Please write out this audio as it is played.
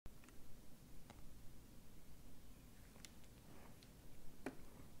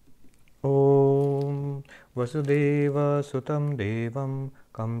Vasudeva Sutam Devam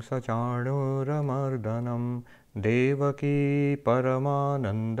Kamsachanuramardanam Devaki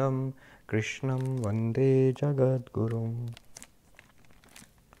Paramanandam Krishnam Vande Jagadgurum.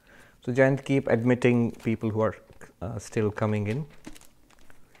 So Jayant, keep admitting people who are still coming in.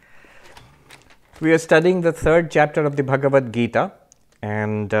 We are studying the third chapter of the Bhagavad Gita,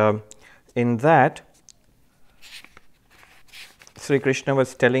 and in that Sri Krishna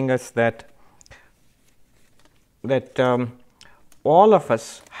was telling us that all of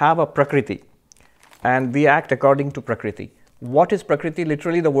us have a prakriti and we act according to prakriti. What is prakriti?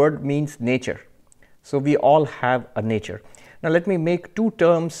 Literally the word means nature. So we all have a nature. Now let me make two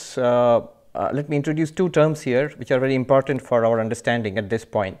terms, let me introduce two terms here which are very important for our understanding at this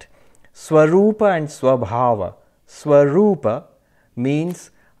point. Swarupa and swabhava. Swarupa means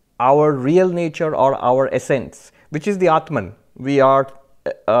our real nature or our essence, which is the Atman. We are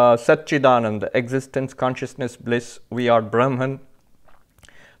Satchidananda, existence, consciousness, bliss. We are Brahman.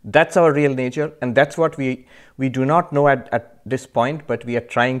 That's our real nature, and that's what we do not know at this point, but we are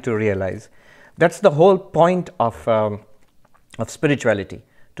trying to realize. That's the whole point of spirituality,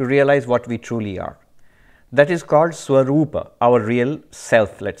 to realize what we truly are. That is called Swarupa, our real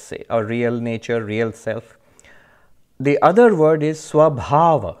self, let's say, our real nature, real self. The other word is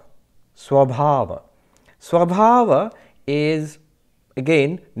Swabhava. Swabhava. Swabhava is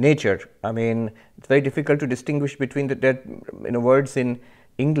again nature. I mean, it's very difficult to distinguish between the words in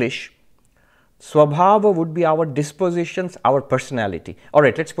English. Swabhava would be our dispositions, our personality. All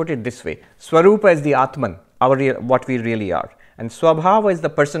right, let's put it this way. Swarupa is the Atman, what we really are. And Swabhava is the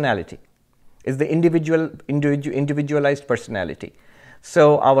personality, is the individualized personality.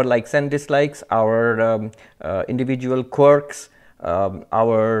 So our likes and dislikes, our individual quirks,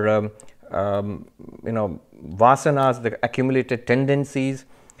 our vasanas, the accumulated tendencies,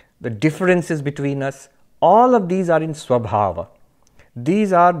 the differences between us, all of these are in Swabhava.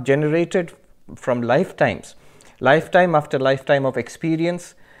 These are generated from lifetimes. Lifetime after lifetime of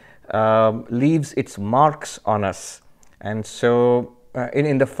experience leaves its marks on us. And so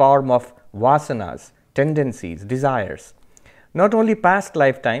in the form of vasanas, tendencies, desires. Not only past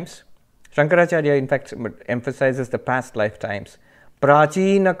lifetimes, Shankaracharya in fact emphasizes the past lifetimes.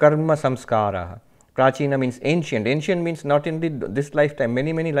 Prachina karma samskara. Prachina means ancient. Ancient means not in this lifetime,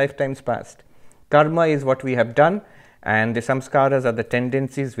 many lifetimes past. Karma is what we have done, and the samskaras are the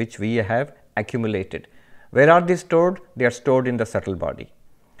tendencies which we have accumulated. Where are they stored? They are stored in the subtle body.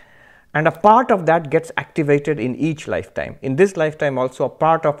 And a part of that gets activated in each lifetime. In this lifetime also, a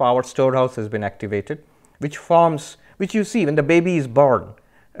part of our storehouse has been activated, which you see when the baby is born.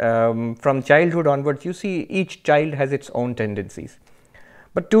 From childhood onwards, you see each child has its own tendencies.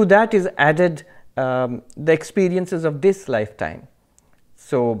 But to that is added the experiences of this lifetime.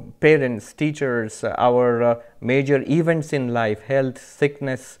 So parents, teachers, our major events in life, health,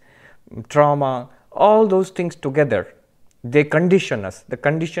 sickness, trauma, all those things together, they condition us, the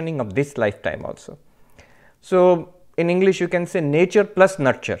conditioning of this lifetime also. So in English you can say nature plus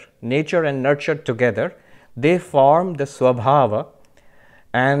nurture. Nature and nurture together, they form the Swabhava.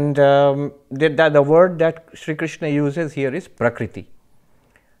 And the word that Sri Krishna uses here is Prakriti.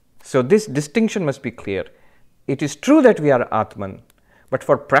 So this distinction must be clear. It is true that we are Atman, but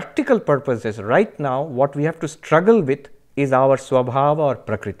for practical purposes, right now, what we have to struggle with is our Swabhava or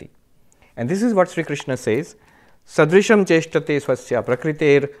Prakriti. And this is what Sri Krishna says, Sadrisham cheshtate swasya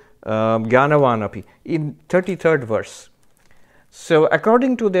prakriter jnanavanapi, in 33rd verse. So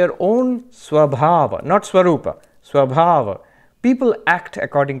according to their own Swabhava, not Swarupa, Swabhava, people act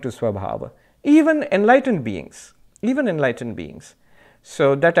according to Swabhava, even enlightened beings.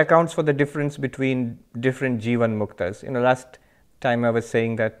 So that accounts for the difference between different Jivan Muktas. Last time I was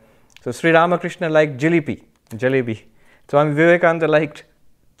saying that, so Sri Ramakrishna liked jalebi. Swami Vivekananda liked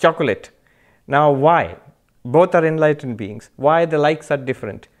chocolate. Now why? Both are enlightened beings. Why the likes are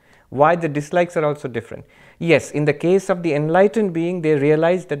different? Why the dislikes are also different? Yes, in the case of the enlightened being, they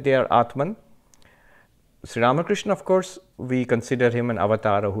realize that they are Atman. Sri Ramakrishna, of course, we consider him an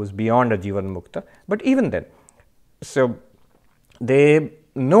avatara who is beyond a Jivan Mukta. But even then, so they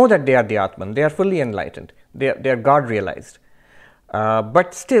know that they are the Atman. They are fully enlightened. They are God realized.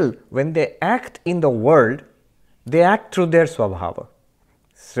 But still, when they act in the world, they act through their Swabhava.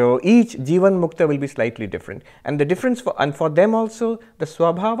 So each Jivan Mukta will be slightly different. And the difference for them also, the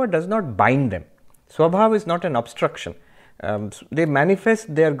Swabhava does not bind them. Swabhava is not an obstruction. They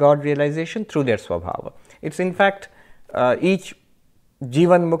manifest their God realization through their Swabhava. It's in fact, each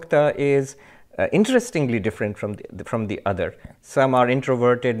Jivan Mukta is interestingly different from the other. Some are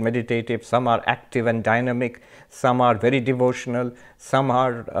introverted, meditative, some are active and dynamic, some are very devotional, some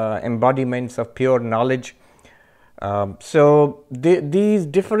are embodiments of pure knowledge. These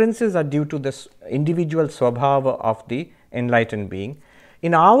differences are due to the individual swabhava of the enlightened being.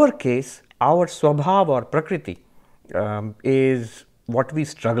 In our case, our swabhava or prakriti is what we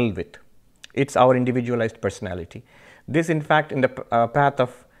struggle with. It's our individualized personality. This, in fact, in the path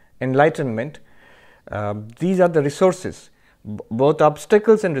of enlightenment, these are the resources, both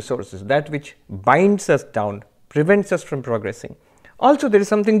obstacles and resources, that which binds us down, prevents us from progressing. Also, there is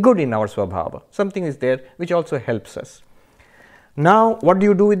something good in our swabhava. Something is there which also helps us. Now, what do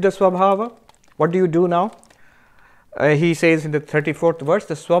you do with the swabhava? What do you do now? He says in the 34th verse,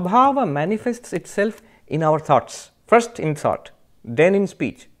 the swabhava manifests itself in our thoughts. First in thought, then in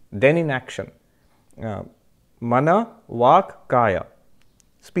speech, then in action. Mana, vak, kaya.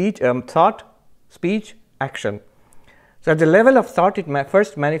 Speech, thought, speech, action. So at the level of thought, it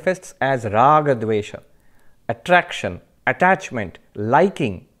first manifests as raga dvesha, attraction, attachment,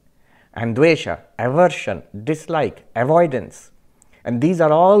 liking, and dvesha, aversion, dislike, avoidance. And these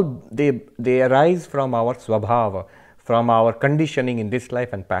are all, they arise from our swabhava, from our conditioning in this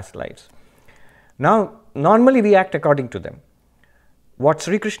life and past lives. Now, normally we act according to them. What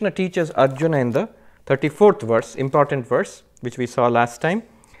Sri Krishna teaches Arjuna in the 34th verse, important verse, which we saw last time,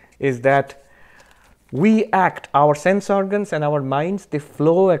 is that we act, our sense organs and our minds, they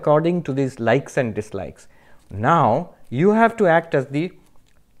flow according to these likes and dislikes. Now, you have to act as the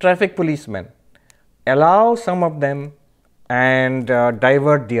traffic policeman. Allow some of them and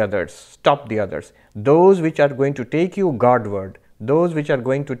divert the others, stop the others. Those which are going to take you Godward, those which are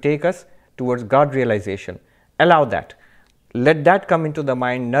going to take us towards God realization, allow that. Let that come into the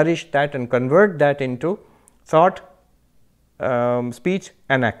mind, nourish that and convert that into thought, speech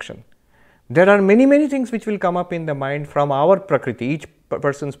and action. There are many things which will come up in the mind from our prakriti, each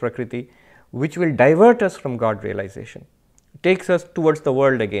person's prakriti, which will divert us from God realization, takes us towards the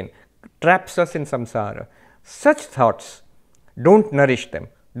world again, traps us in samsara. Such thoughts, don't nourish them.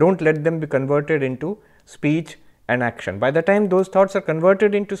 Don't let them be converted into speech and action. By the time those thoughts are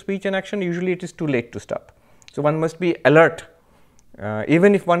converted into speech and action, usually it is too late to stop. So one must be alert.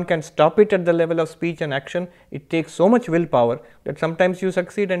 Even if one can stop it at the level of speech and action, it takes so much willpower that sometimes you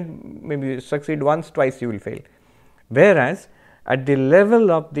succeed and maybe you succeed once, twice you will fail. Whereas at the level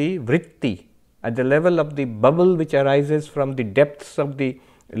of the vritti, at the level of the bubble which arises from the depths of the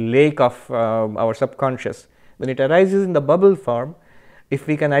lake of our subconscious, when it arises in the bubble form, if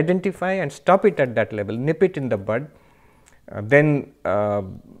we can identify and stop it at that level, nip it in the bud, then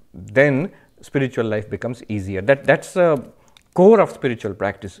spiritual life becomes easier. That's the core of spiritual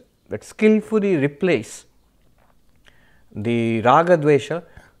practice, that skillfully replace the raga dvesha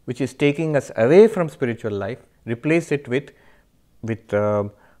which is taking us away from spiritual life, replace it with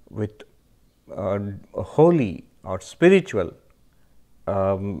holy or spiritual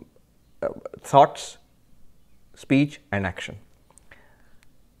thoughts, speech and action.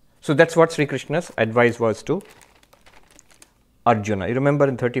 So that's what Sri Krishna's advice was to Arjuna. You remember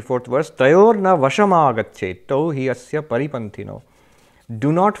in 34th verse, Tayorna vashamagachet tau hi asya paripantino.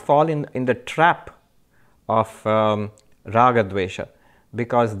 Do not fall in the trap of raga dvesha,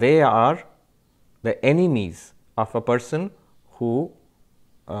 because they are the enemies of a person who,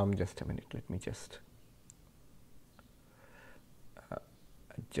 just a minute, let me just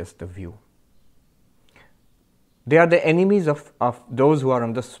adjust the view. They are the enemies of those who are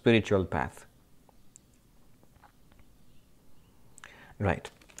on the spiritual path.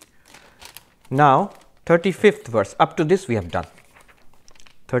 Right. Now, 35th verse. Up to this we have done.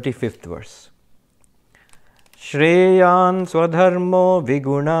 35th verse. śhreyān swa-dharmo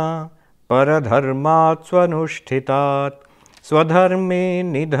viguṇaḥ para-dharmāt sv-anuṣhṭhitāt swa-dharme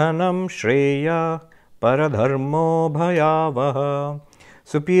nidhanaṁ śhreyaḥ para-dharmo bhayāvahaḥ.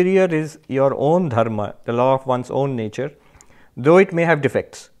 Superior is your own dharma, the law of one's own nature, though it may have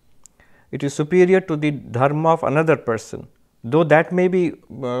defects. It is superior to the dharma of another person, though that may be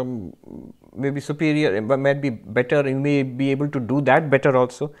superior, might be better, you may be able to do that better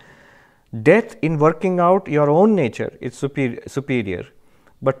also. Death in working out your own nature is superior,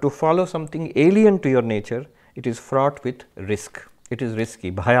 but to follow something alien to your nature, it is fraught with risk. It is risky,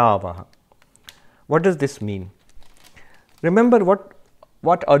 bhayāvahaḥ. What does this mean? Remember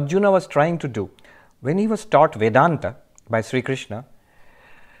what Arjuna was trying to do. When he was taught Vedanta by Sri Krishna,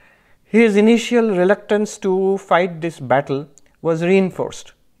 his initial reluctance to fight this battle was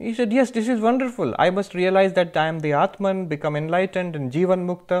reinforced. He said, yes, this is wonderful. I must realize that I am the Atman, become enlightened and Jivan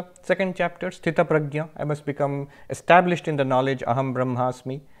Mukta. Second chapter, Sthita Prajna. I must become established in the knowledge, Aham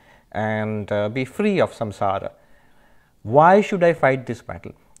Brahmasmi, and be free of samsara. Why should I fight this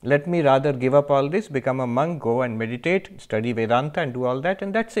battle? Let me rather give up all this, become a monk, go and meditate, study Vedanta and do all that,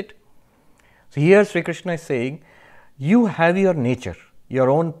 and that's it. So here Sri Krishna is saying, You have your nature, your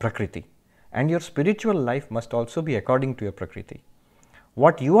own prakriti, and your spiritual life must also be according to your prakriti.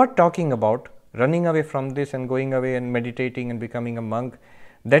 What you are talking about, running away from this and going away and meditating and becoming a monk,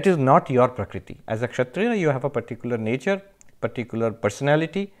 that is not your prakriti. As a kshatriya, you have a particular nature, particular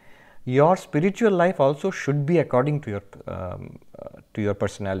personality. Your spiritual life also should be according to your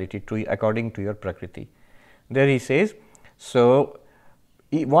personality, according to your prakriti. There he says, so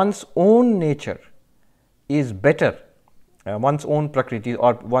one's own nature is better, one's own prakriti,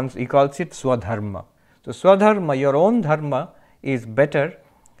 or he calls it swa-dharma. So swa-dharma, your own dharma, is better,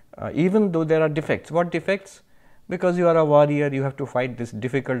 even though there are defects. What defects? Because you are a warrior, you have to fight this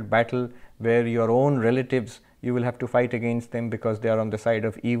difficult battle where your own relatives, you will have to fight against them because they are on the side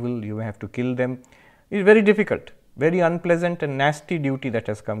of evil, you have to kill them. It's very difficult, very unpleasant and nasty duty that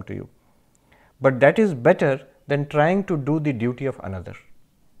has come to you. But that is better than trying to do the duty of another.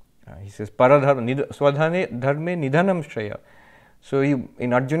 He says, para-dharmo, swa-dharme nidhanaṁ śhreyān. So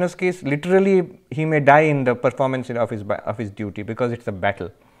in Arjuna's case, literally he may die in the performance of his duty because it's a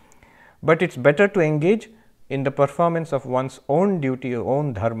battle. But it's better to engage in the performance of one's own duty,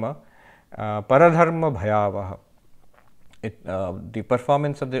 own dharma, para-dharmo bhayāvahaḥ. The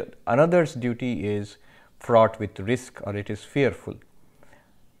performance of another's duty is fraught with risk, or it is fearful.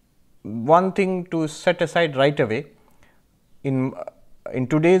 One thing to set aside right away, in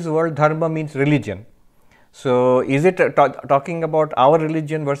today's world, dharma means religion. So is it talking about our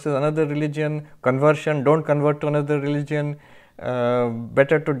religion versus another religion, conversion, don't convert to another religion,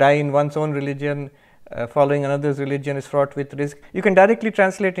 better to die in one's own religion, following another's religion is fraught with risk? You can directly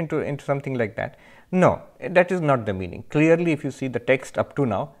translate into something like that. No, that is not the meaning. Clearly, if you see the text up to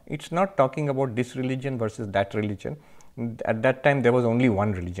now, it's not talking about this religion versus that religion. At that time, there was only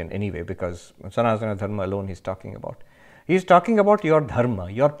one religion anyway, because Sanatana Dharma alone he's talking about. He's talking about your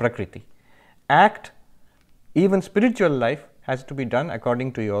dharma, your prakriti. Act, even spiritual life, has to be done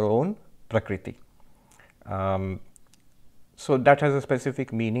according to your own prakriti. So that has a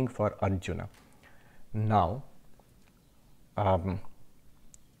specific meaning for Arjuna. Now,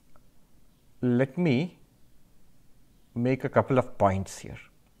 let me make a couple of points here.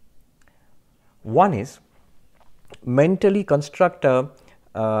 One is, mentally construct like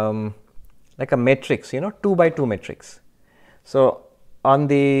a matrix, 2 by 2 matrix. So on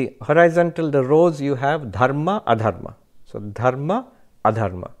the horizontal, the rows, you have dharma, adharma. So dharma,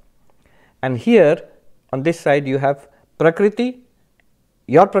 adharma. And here on this side you have prakriti,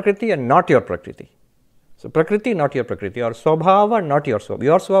 your prakriti and not your prakriti. So prakriti, not your prakriti, or swabhava, not your swabhava,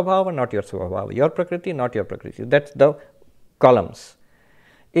 your swabhava, not your swabhava, your prakriti, not your prakriti. That's the columns.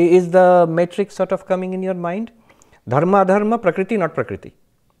 Is the matrix sort of coming in your mind? Dharma, adharma, prakriti, not prakriti.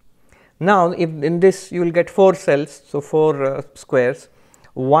 Now, if in this you will get 4 cells, so 4 squares.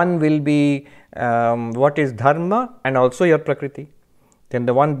 One will be what is dharma and also your prakriti. Then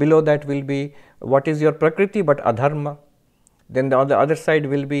the one below that will be what is your prakriti but adharma. Then on the other side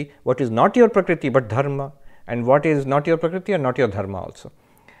will be what is not your prakriti but dharma, and what is not your prakriti and not your dharma also.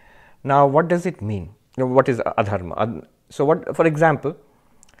 Now, what does it mean? What is adharma? So, what, for example,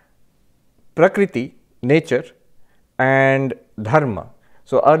 prakriti, nature, and dharma.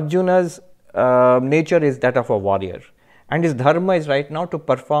 So Arjuna's nature is that of a warrior, and his dharma is right now to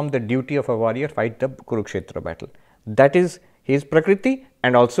perform the duty of a warrior, fight the Kurukshetra battle. That is his prakriti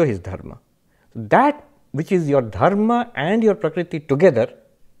and also his dharma. That which is your dharma and your prakriti together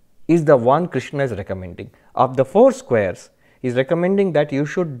is the one Krishna is recommending. Of the 4 squares, he is recommending that you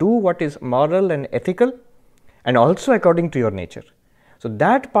should do what is moral and ethical and also according to your nature. So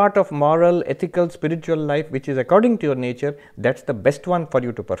that part of moral, ethical, spiritual life which is according to your nature, that's the best one for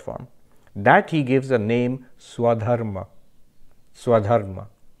you to perform. That he gives a name swa-dharma. Swa-dharma.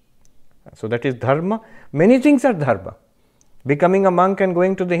 So that is dharma. Many things are dharma. Becoming a monk and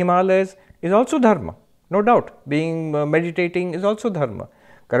going to the Himalayas is also dharma, no doubt. Being meditating is also dharma.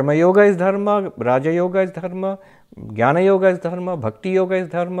 Karma yoga is dharma, Raja yoga is dharma, Jnana yoga is dharma, Bhakti yoga is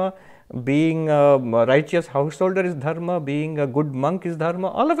dharma, being a righteous householder is dharma, being a good monk is dharma,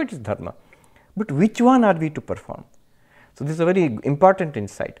 all of it is dharma. But which one are we to perform? So this is a very important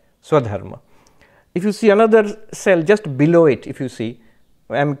insight, swa-dharma. If you see another cell just below it, if you see,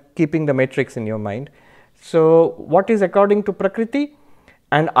 I am keeping the matrix in your mind. So what is according to Prakriti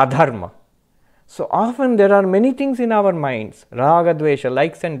and adharma? So often there are many things in our minds, raga, dvesha,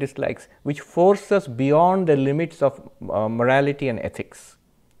 likes and dislikes, which force us beyond the limits of morality and ethics.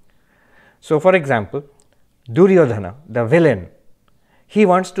 So for example, Duryodhana, the villain, he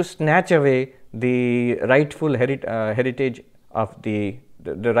wants to snatch away the rightful heritage of the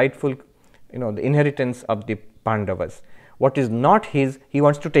rightful, the inheritance of the Pandavas. What is not his, he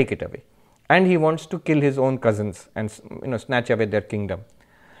wants to take it away. and he wants to kill his own cousins and snatch away their kingdom.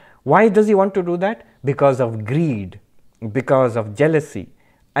 Why does he want to do that? Because of greed, because of jealousy.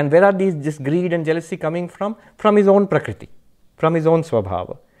 And where are this greed and jealousy coming from? From his own prakriti, from his own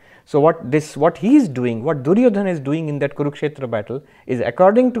swabhava. So what he is doing, what Duryodhana is doing in that Kurukshetra battle is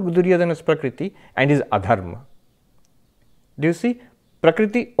according to Duryodhana's prakriti and is adharma. Do you see?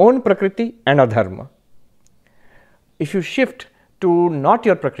 Prakriti, own prakriti and adharma. If you shift to not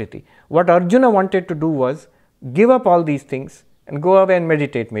your prakriti, what Arjuna wanted to do was give up all these things and go away and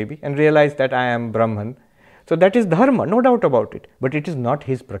meditate maybe and realize that I am Brahman. So that is dharma, no doubt about it, but it is not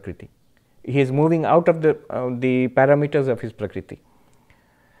his prakriti. He is moving out of the parameters of his prakriti.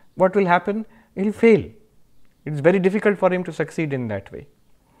 What will happen? He will fail. It is very difficult for him to succeed in that way.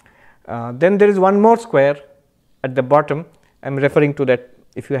 Then there is one more square at the bottom. I am referring to that.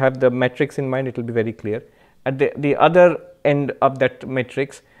 If you have the matrix in mind, it will be very clear. At the other end of that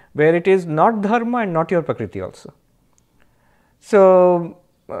matrix, where it is not dharma and not your prakriti also. So,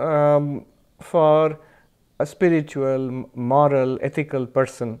 for a spiritual, moral, ethical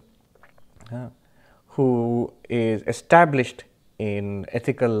person who is established in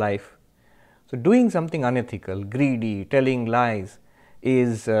ethical life, so doing something unethical, greedy, telling lies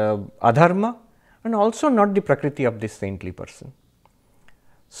is adharma and also not the prakriti of this saintly person.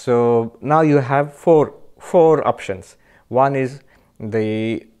 So, now you have four options. One is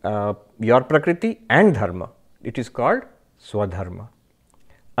your prakriti and dharma. It is called swa-dharma.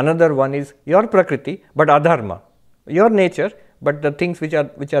 Another one is your prakriti but adharma, your nature, but the things which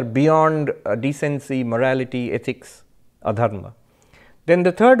are beyond decency, morality, ethics, adharma. Then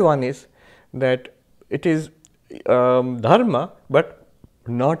the third one is that it is dharma but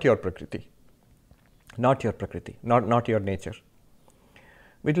not your prakriti, not your nature.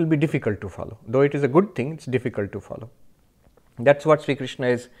 It will be difficult to follow. Though it is a good thing, it is difficult to follow. That is what Sri Krishna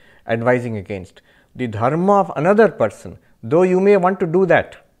is advising against. The dharma of another person, though you may want to do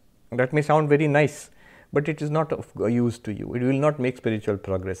that may sound very nice, but it is not of use to you. It will not make spiritual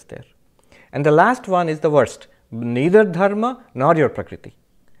progress there. And the last one is the worst, neither dharma nor your prakriti.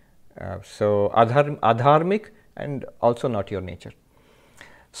 So, adharmic and also not your nature.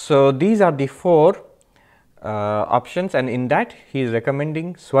 So, these are the four options, and in that he is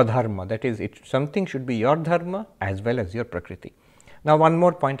recommending swa-dharma, that is, something should be your dharma as well as your prakriti. Now, one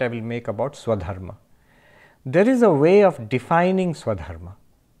more point I will make about swa-dharma. There is a way of defining swa-dharma.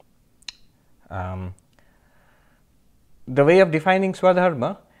 The way of defining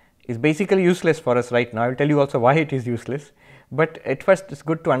swa-dharma is basically useless for us right now. I will tell you also why it is useless, but at first it is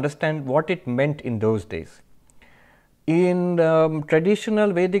good to understand what it meant in those days. In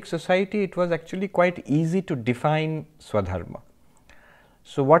traditional Vedic society, it was actually quite easy to define swa-dharma.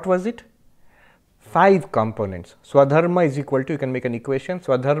 So, what was it? 5 components. Swa-dharma is equal to, you can make an equation,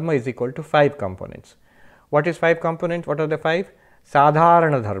 swa-dharma is equal to 5 components. What is 5 components? What are the 5?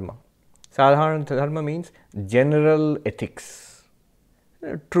 Sadharana dharma. Sadharana dharma means general ethics,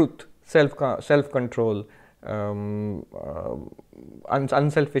 truth, self-control,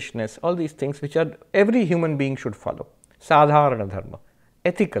 unselfishness, all these things which are every human being should follow. Sadharana dharma,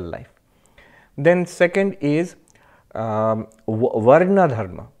 ethical life. Then second is varna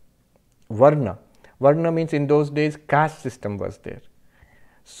dharma. Varna means in those days caste system was there.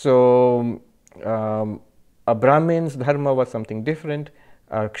 So, a Brahmin's dharma was something different.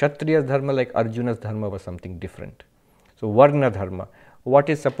 Kshatriya's dharma, like Arjuna's dharma, was something different. So, varna dharma, what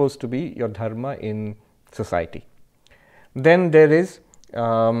is supposed to be your dharma in society. Then there is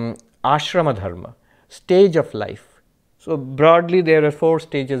ashrama dharma, stage of life. So, broadly there are 4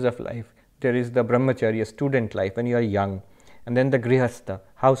 stages of life. There is the brahmacharya, student life, when you are young, and then the grihastha,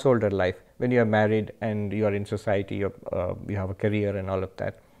 householder life, when you are married and you are in society, you have a career and all of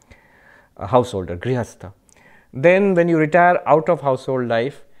that, householder, grihastha. Then when you retire out of household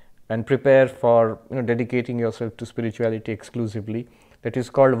life and prepare for dedicating yourself to spirituality exclusively, that is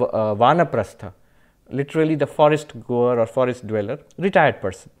called vanaprastha, literally the forest goer or forest dweller, retired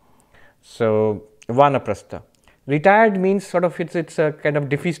person. So, vanaprastha. Retired means sort of it's a kind of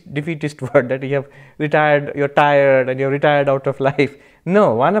defeatist word that you have retired, you're tired and you're retired out of life.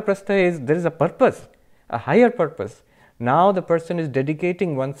 No, vanaprastha is, there is a purpose, a higher purpose. Now the person is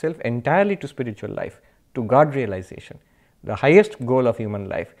dedicating oneself entirely to spiritual life, to God realization, the highest goal of human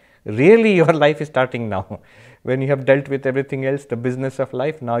life. Really your life is starting now. When you have dealt with everything else, the business of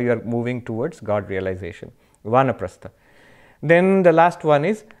life, now you are moving towards God realization, vanaprastha. Then the last one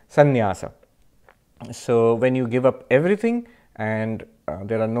is sannyasa. So, when you give up everything and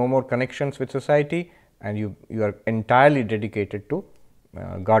there are no more connections with society and you are entirely dedicated to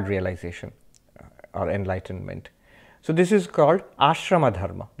God realization or enlightenment. So this is called ashrama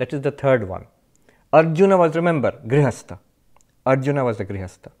dharma. That is the third one. Arjuna was, remember, grihastha. Arjuna was a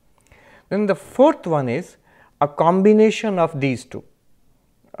grihastha. Then the fourth one is a combination of these two.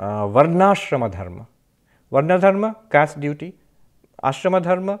 Varnashrama dharma. Varna dharma, caste duty. Ashrama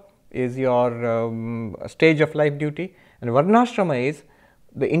dharma is your stage of life duty. And varnashrama is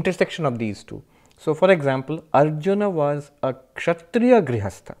the intersection of these two. So for example, Arjuna was a kshatriya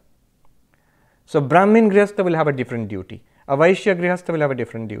grihastha. So Brahmin grihastha will have a different duty. A Vaishya grihastha will have a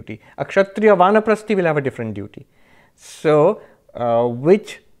different duty. A kshatriya vanaprasthi will have a different duty. So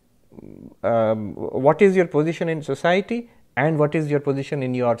what is your position in society and what is your position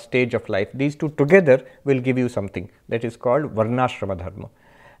in your stage of life? These two together will give you something that is called varnashrama dharma.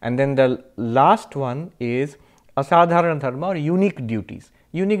 And then the last one is asadharana dharma, or unique duties.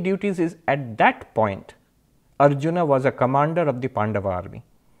 Unique duties is, at that point, Arjuna was a commander of the Pandava army.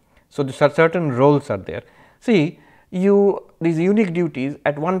 So the certain roles are there. See, these unique duties,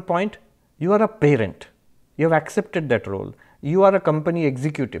 at one point you are a parent, you have accepted that role. You are a company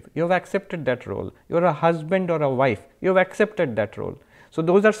executive, you have accepted that role. You are a husband or a wife, you have accepted that role. So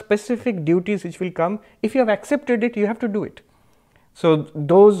those are specific duties which will come. If you have accepted it, you have to do it. So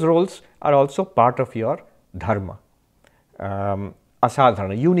those roles are also part of your dharma.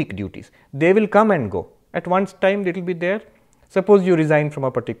 Asadharana, unique duties. They will come and go. At one time it will be there. Suppose you resign from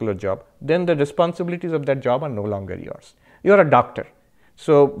a particular job, then the responsibilities of that job are no longer yours. You are a doctor.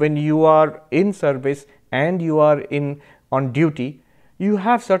 So when you are in service and you are on duty, you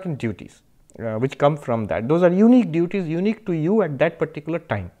have certain duties which come from that. Those are unique duties, unique to you at that particular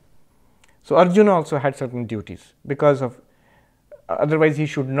time. So Arjuna also had certain duties, because of otherwise he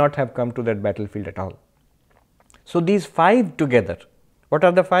should not have come to that battlefield at all. So these five together, what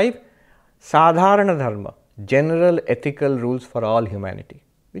are the five? Sadharana dharma, general ethical rules for all humanity,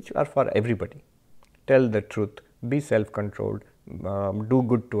 which are for everybody. Tell the truth, be self-controlled, do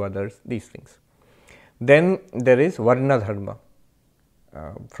good to others, these things. Then there is varna dharma,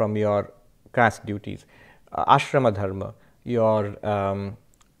 from your caste duties, ashrama dharma, your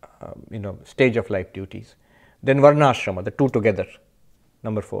stage of life duties. Then varnashrama, the two together,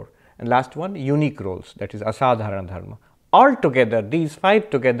 number 4. And last one, unique roles, that is asadharana dharma. All together, these five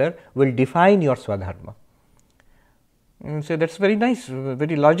together will define your swa-dharma. You say, that's very nice,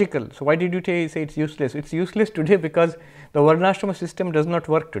 very logical. So why did you say it's useless? It's useless today because the varnashrama system does not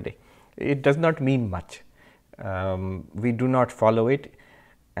work today. It does not mean much. We do not follow it,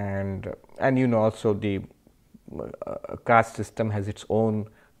 and also the caste system has its own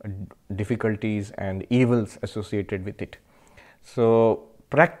difficulties and evils associated with it. So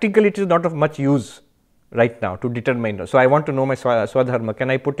practically it is not of much use right now to determine. So I want to know my swa-dharma. Can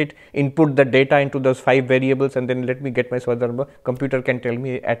I input the data into those 5 variables and then let me get my swa-dharma? Computer can tell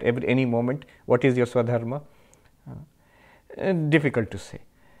me at any moment what is your swa-dharma. Difficult to say.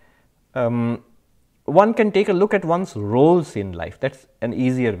 One can take a look at one's roles in life. That's an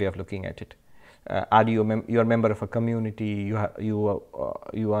easier way of looking at it. Are you a member of a community? You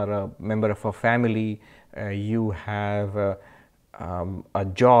are a member of a family. You have a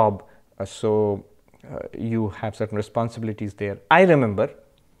job. So you have certain responsibilities there. I remember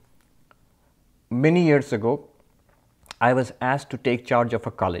many years ago, I was asked to take charge of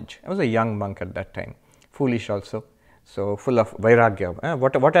a college. I was a young monk at that time, foolish also, so full of vairagya.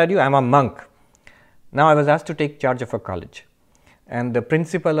 What are you? I am a monk. Now I was asked to take charge of a college, and the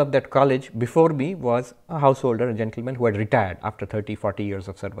principal of that college before me was a householder, a gentleman who had retired after 30-40 years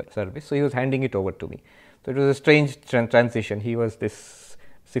of service. So he was handing it over to me. So it was a strange transition. He was this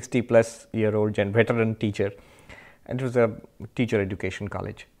 60-plus-year-old veteran teacher, and it was a teacher education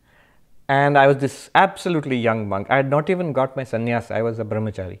college. And I was this absolutely young monk. I had not even got my sannyas. I was a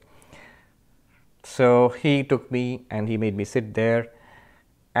brahmachari. So he took me and he made me sit there.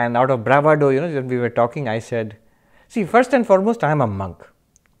 And out of bravado, when we were talking, I said, see, first and foremost, I am a monk.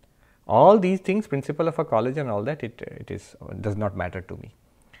 All these things, principal of a college and all that, it does not matter to me.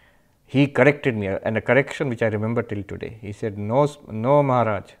 He corrected me, and a correction which I remember till today. He said, no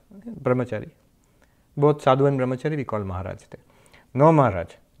Maharaj, brahmachari. Both sadhu and brahmachari we call Maharaj there. No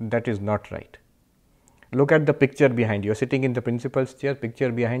Maharaj, that is not right. Look at the picture behind you. You are sitting in the principal's chair,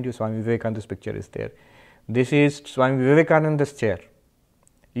 picture behind you, Swami Vivekananda's picture is there. This is Swami Vivekananda's chair.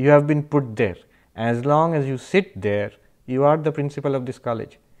 You have been put there. As long as you sit there, you are the principal of this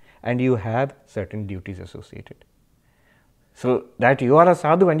college and you have certain duties associated. So that you are a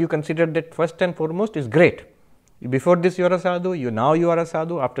sadhu and you consider that first and foremost is great. Before this you are a sadhu, now you are a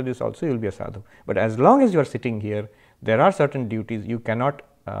sadhu, after this also you will be a sadhu. But as long as you are sitting here, there are certain duties you cannot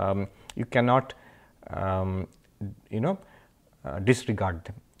disregard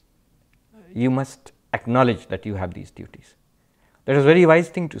them. You must acknowledge that you have these duties. That is a very wise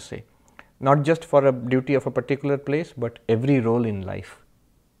thing to say, not just for a duty of a particular place, but every role in life.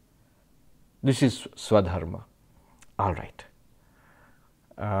 This is swa-dharma. All right.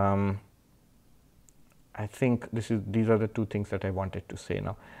 I think these are the two things that I wanted to say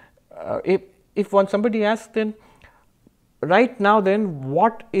now. If somebody asks, then right now, then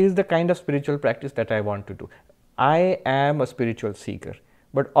what is the kind of spiritual practice that I want to do? I am a spiritual seeker,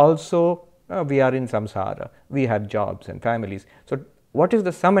 but also we are in samsara. We have jobs and families. So, what is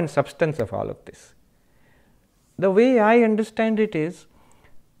the sum and substance of all of this? The way I understand it is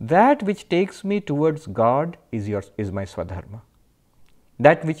that which takes me towards God is my swa-dharma.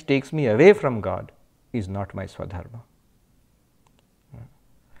 That which takes me away from God is not my swa-dharma.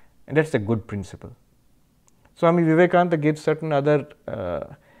 And that's a good principle. Swami Vivekananda gives certain other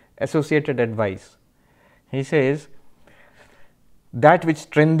associated advice. He says, that which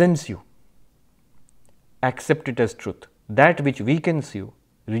strengthens you, accept it as truth. That which weakens you,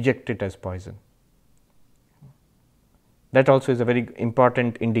 reject it as poison. That also is a very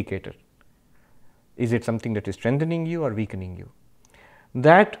important indicator. Is it something that is strengthening you or weakening you?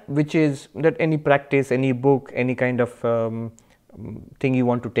 That any practice, any book, any kind of thing you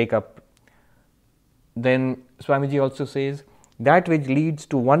want to take up, then Swamiji also says, that which leads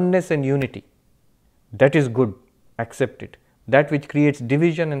to oneness and unity, that is good, accept it. That which creates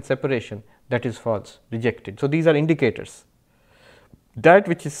division and separation, that is false, reject it. So, these are indicators. That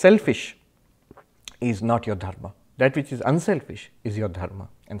which is selfish is not your dharma. That which is unselfish is your dharma,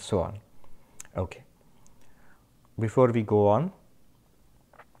 and so on. Okay. Before we go on,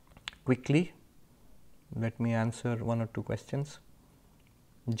 quickly, let me answer one or two questions.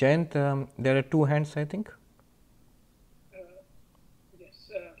 Jayant, there are two hands, I think. Yes.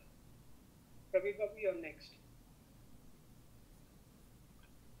 Ravi Babu, you're next.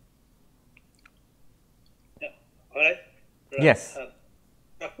 Yeah. All right. Yes.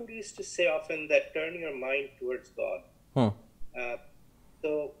 Prabhu used to say often that turn your mind towards God.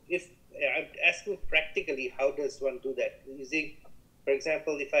 So, if I'm asking practically, how does one do that? Using, for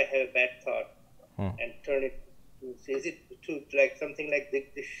example, if I have a bad thought and turn it to, is it to like something like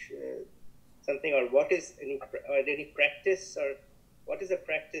something, or what is any practice, or what is a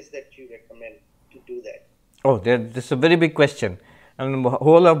practice that you recommend to do that? Oh, this is a very big question, and the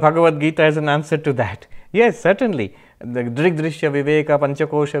whole of Bhagavad Gita has an answer to that. Yes, certainly. The Drigdrishya Viveka,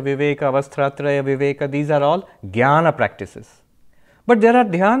 Panchakosha Viveka, Avastratraya Viveka, these are all jnana practices. But there are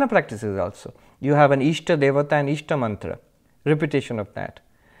dhyana practices also. You have an Ishta Devata and Ishta Mantra, repetition of that.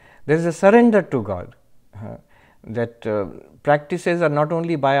 There is a surrender to God. That practices are not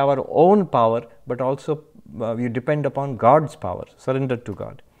only by our own power, but also you depend upon God's power, surrender to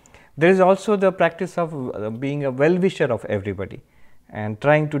God. There is also the practice of being a well-wisher of everybody and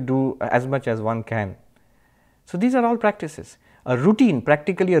trying to do as much as one can. So, these are all practices. A routine,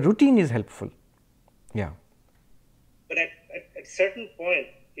 practically a routine is helpful. Yeah. But at a certain point,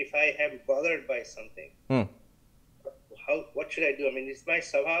 if I am bothered by something, what should I do? I mean, it's my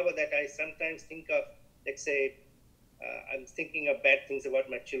svabhava that I sometimes think of, let's say, I'm thinking of bad things about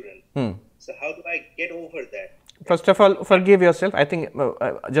my children. So, how do I get over that? First of all, forgive yourself. I think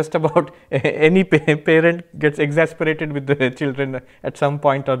just about any parent gets exasperated with the children at some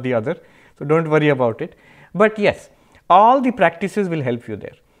point or the other. So, don't worry about it. But yes, all the practices will help you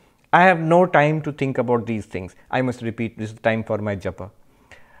there. I have no time to think about these things. I must repeat, this is time for my japa.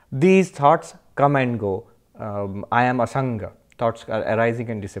 These thoughts come and go. I am asanga. Thoughts are arising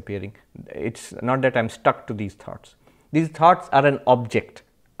and disappearing. It's not that I am stuck to these thoughts. These thoughts are an object.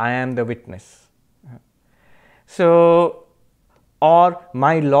 I am the witness. So, or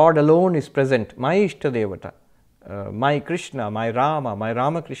my Lord alone is present, my Ishta Devata, my Krishna, my Rama, my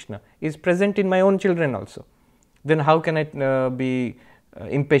Ramakrishna is present in my own children also. Then how can I be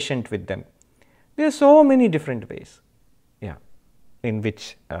impatient with them? There are so many different ways, in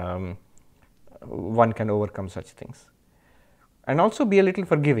which one can overcome such things. And also be a little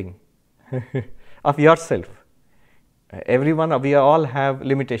forgiving of yourself. Everyone, we all have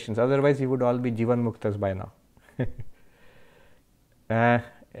limitations, otherwise you would all be Jivan Muktas by now.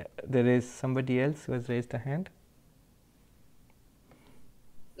 There is somebody else who has raised a hand.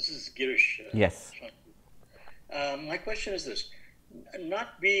 This is Girish. Yes. My question is this.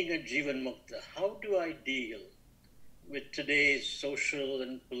 Not being a Jivan Mukta, how do I deal with today's social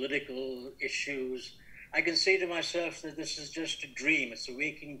and political issues? I can say to myself that this is just a dream, it's a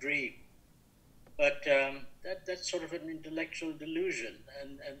waking dream. But that's sort of an intellectual delusion,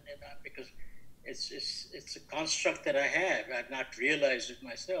 and because it's a construct that I have. I've not realized it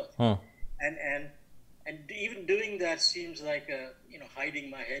myself. And even doing that seems like hiding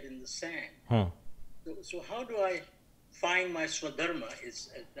my head in the sand. So how do I find my swa-dharma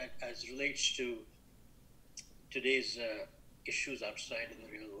as relates to today's issues outside in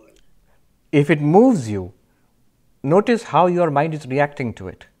the real world? If it moves you, notice how your mind is reacting to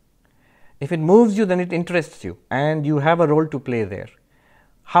it. If it moves you, then it interests you and you have a role to play there.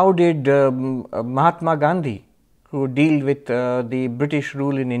 How did Mahatma Gandhi, who deal with the British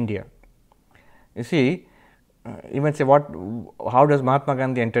rule in India? You see, you might say, how does Mahatma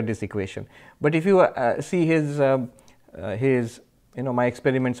Gandhi enter this equation? But if you see his my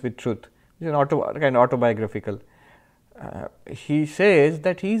experiments with truth, which is kind of autobiographical, he says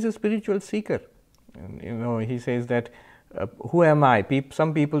that he is a spiritual seeker. He says that, who am I?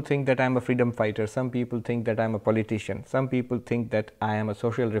 Some people think that I am a freedom fighter, some people think that I am a politician, some people think that I am a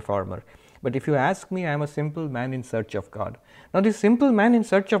social reformer. But if you ask me, I am a simple man in search of God. Now, this simple man in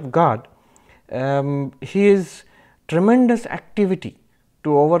search of God, his tremendous activity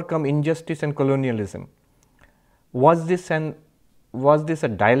to overcome injustice and colonialism, was this a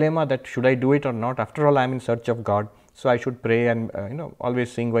dilemma that should I do it or not? After all, I am in search of God, so I should pray and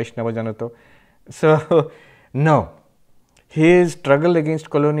always sing Vaishnava Janato. So no, his struggle against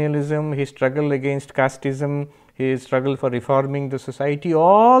colonialism, his struggle against casteism, his struggle for reforming the society,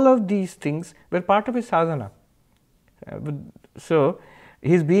 all of these things were part of his sadhana. So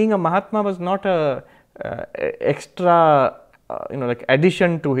his being a Mahatma was not a extra like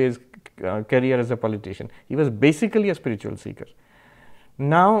addition to his career as a politician. He was basically a spiritual seeker.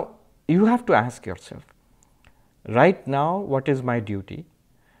 Now you have to ask yourself, right now, what is my duty?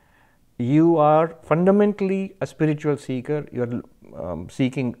 You are fundamentally a spiritual seeker. You are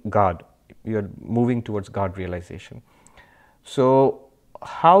seeking God. You are moving towards God realization. So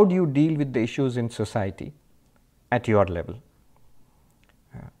how do you deal with the issues in society at your level?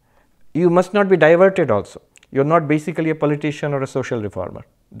 You must not be diverted also. You are not basically a politician or a social reformer.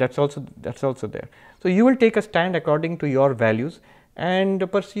 That's also there. So you will take a stand according to your values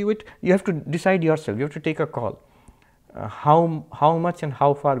and pursue it. You have to decide yourself. You have to take a call. How much and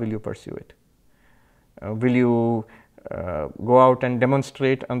how far will you pursue it? Will you go out and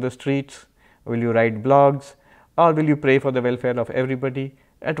demonstrate on the streets? Will you write blogs? Or will you pray for the welfare of everybody?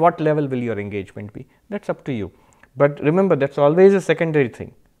 At what level will your engagement be? That's up to you. But remember, that's always a secondary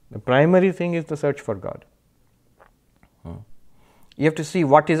thing. The primary thing is the search for God. You have to see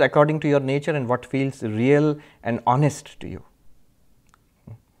what is according to your nature and what feels real and honest to you.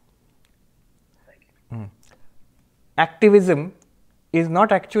 Activism is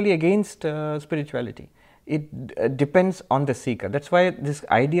not actually against spirituality. It depends on the seeker. That's why this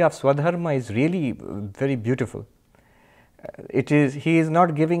idea of swa-dharma is really very beautiful. He is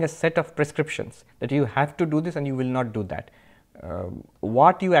not giving a set of prescriptions that you have to do this and you will not do that.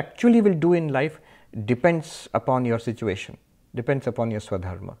 What you actually will do in life depends upon your situation, depends upon your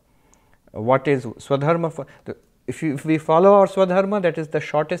swa-dharma. What is swa-dharma? If we follow our swa-dharma, that is the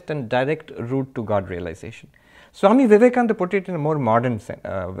shortest and direct route to God realization. Swami Vivekananda put it in a more modern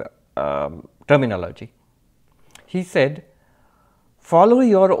terminology. He said, follow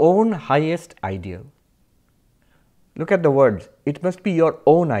your own highest ideal. Look at the words. It must be your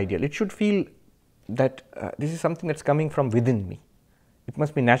own ideal. It should feel that this is something that's coming from within me. It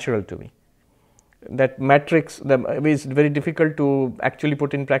must be natural to me. That matrix is very difficult to actually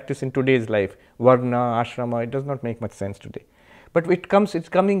put in practice in today's life. Varna, ashrama, it does not make much sense today. But it's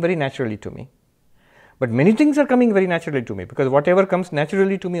coming very naturally to me. But many things are coming very naturally to me, because whatever comes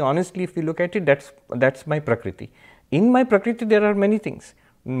naturally to me, honestly, if we look at it, that's my prakriti. In my prakriti, there are many things,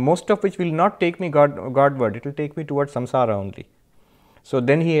 most of which will not take me Godward. It will take me towards samsara only. So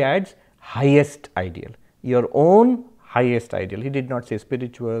then he adds highest ideal, your own highest ideal. He did not say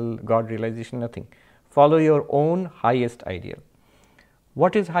spiritual, God realization, nothing. Follow your own highest ideal.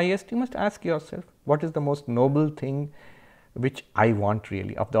 What is highest? You must ask yourself, what is the most noble thing which I want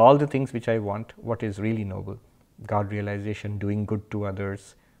really? Of all the things which I want, what is really noble? God realization, doing good to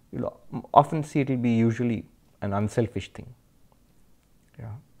others. You'll often see it will be usually an unselfish thing.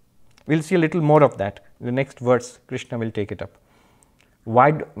 Yeah. We'll see a little more of that. In the next verse, Krishna will take it up.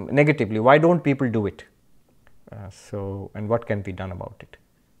 Negatively, why don't people do it? And what can be done about it?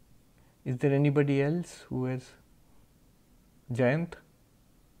 Is there anybody else who has? Jayant?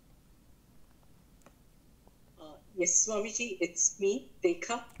 Yes, Swamiji, it's me,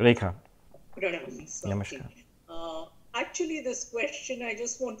 Rekha. Rekha. Namaskar. Actually, this question, I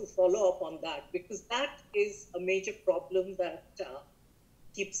just want to follow up on that, because that is a major problem that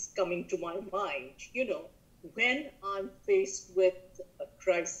keeps coming to my mind. When I'm faced with a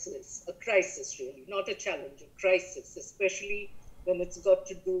crisis really, not a challenge, a crisis, especially when it's got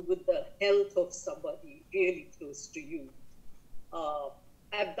to do with the health of somebody really close to you.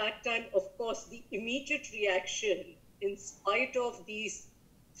 At that time, of course, course, the immediate reaction, in spite of these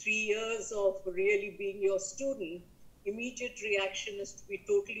 3 years of really being your student, immediate reaction is to be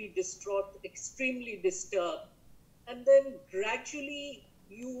totally distraught, extremely disturbed. And then gradually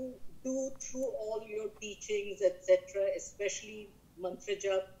you do through all your teachings, etc., especially mantra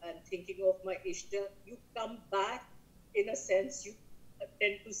jap and thinking of my Ishta, you come back, in a sense, you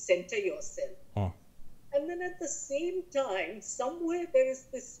tend to center yourself. And then at the same time, somewhere there is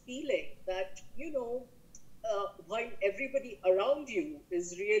this feeling that, while everybody around you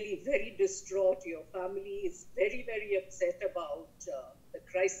is really very distraught, your family is very, very upset about the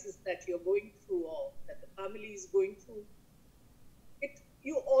crisis that you're going through or that the family is going through,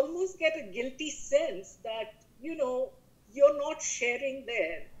 you almost get a guilty sense that, you're not sharing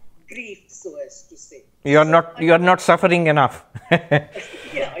their grief, so as to say. You are not suffering enough.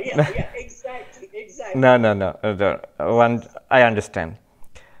 Yeah, exactly. No. I understand.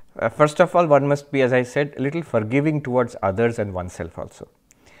 First of all, one must be, as I said, a little forgiving towards others and oneself also.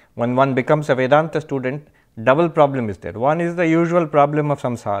 When one becomes a Vedanta student, double problem is there. One is the usual problem of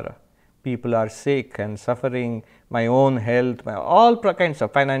samsara. People are sick and suffering, my own health, all kinds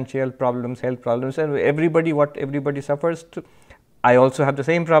of financial problems, health problems, and what everybody suffers to. I also have the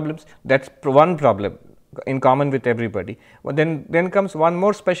same problems. That's one problem in common with everybody. But then comes one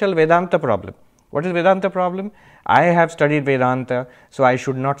more special Vedanta problem. What is Vedanta problem? I have studied Vedanta, so I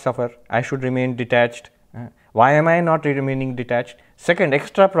should not suffer. I should remain detached. Why am I not remaining detached? Second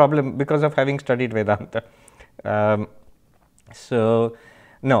extra problem because of having studied Vedanta.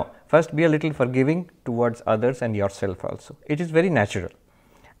 No, first be a little forgiving towards others and yourself also. It is very natural.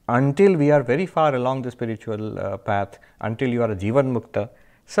 Until we are very far along the spiritual path, until you are a jivan mukta,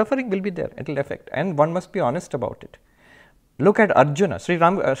 suffering will be there, it will affect, and one must be honest about it. Look at Arjuna. Sri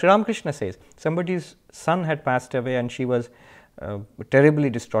Ramakrishna says, somebody's son had passed away and she was terribly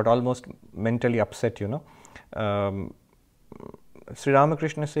distraught, almost mentally upset, Sri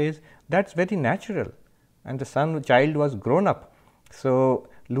Ramakrishna says, that's very natural, and the child was grown up. So,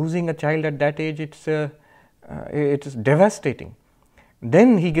 losing a child at that age, it is devastating.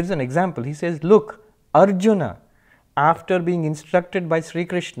 Then he gives an example. He says, look, Arjuna, after being instructed by Sri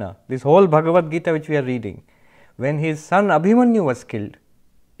Krishna, this whole Bhagavad Gita which we are reading, when his son Abhimanyu was killed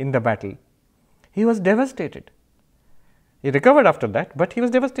in the battle, he was devastated. He recovered after that, but he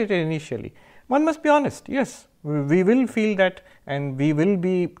was devastated initially. One must be honest, yes, we will feel that and we will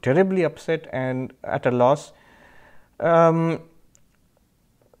be terribly upset and at a loss.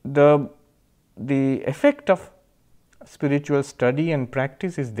 The effect of spiritual study and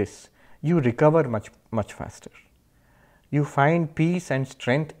practice is this: you recover much faster. You find peace and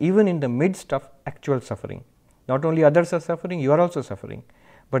strength even in the midst of actual suffering. Not only others are suffering, you are also suffering,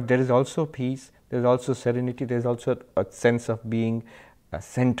 but there is also peace, there is also serenity, there is also a sense of being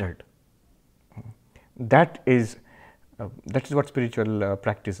centered. That is what spiritual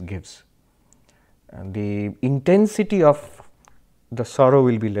practice gives. The intensity of the sorrow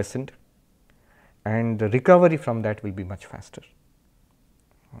will be lessened and the recovery from that will be much faster.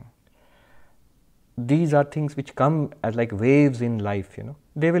 These are things which come as like waves in life,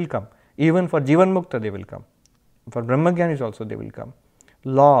 they will come. Even for Jivan Mukta they will come. For Brahmagyanis also they will come.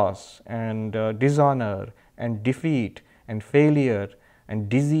 Loss and dishonor and defeat and failure and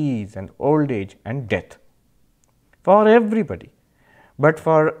disease and old age and death. For everybody. But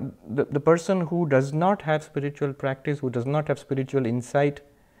for the person who does not have spiritual practice, who does not have spiritual insight,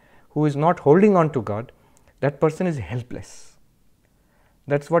 who is not holding on to God, that person is helpless.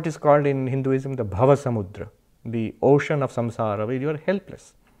 That's what is called in Hinduism the bhava samudra, the ocean of samsara, where you are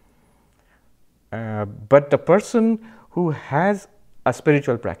helpless. But the person who has a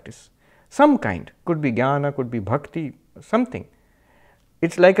spiritual practice, some kind, could be jnana, could be bhakti, something.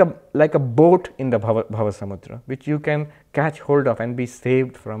 It's like a boat in the bhava samudra, which you can catch hold of and be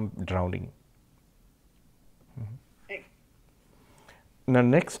saved from drowning. Now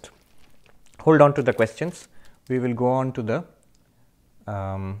next, hold on to the questions. We will go on to the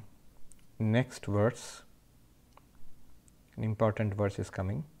next verse. An important verse is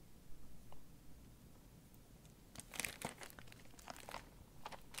coming.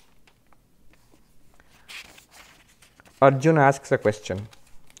 Arjuna asks a question.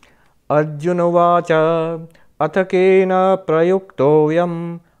 Arjuna uvācha atha kena prayukto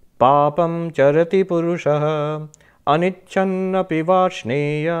pāpaṁ charati pūruṣhaḥ anicchanapi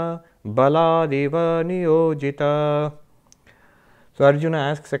varshneya balādiva niyojita. So Arjuna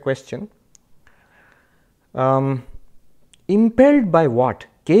asks a question. Impelled by what?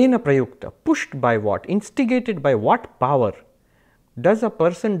 Kena prayukta. Pushed by what? Instigated by what power does a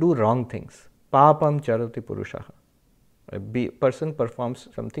person do wrong things? Pāpaṁ charati pūruṣhaḥ. A person performs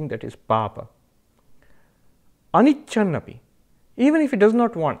something that is pāpa. Anicchanapi, even if he does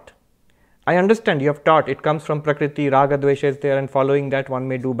not want. I understand you have taught it comes from Prakriti, Raga, Dvesha is there, and following that one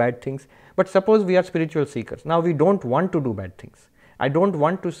may do bad things. But suppose we are spiritual seekers. Now we don't want to do bad things. I don't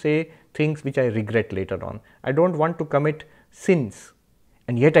want to say things which I regret later on. I don't want to commit sins,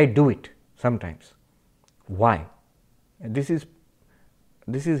 and yet I do it sometimes. Why? This is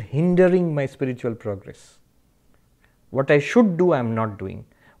hindering my spiritual progress. What I should do, I am not doing.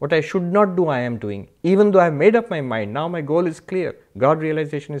 What I should not do, I am doing. Even though I have made up my mind, now my goal is clear. God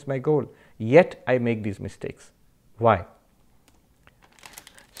realization is my goal. Yet I make these mistakes. Why?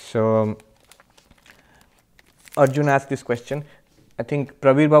 So, Arjuna asked this question. I think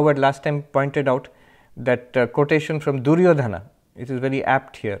Pravir Babu had last time pointed out that quotation from Duryodhana. It is very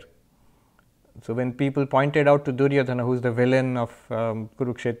apt here. So, when people pointed out to Duryodhana, who is the villain of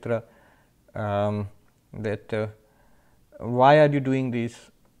Kurukshetra, that why are you doing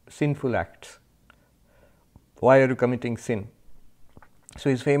these sinful acts? Why are you committing sin? So,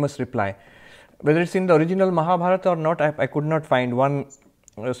 his famous reply, whether it's in the original Mahabharata or not, I could not find. One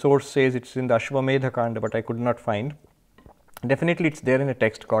source says it's in the Ashwamedha Kanda, but I could not find. Definitely it's there in a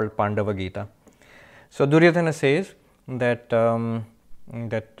text called Bhagavad Gita. So, Duryodhana says that janami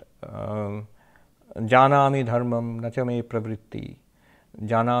dharmam nacha me pravritti,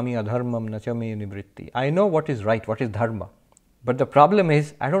 janami adharmam nacha me nivritti. I know what is right, what is dharma, but the problem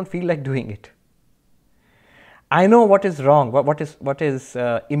is I don't feel like doing it. I know what is wrong, what is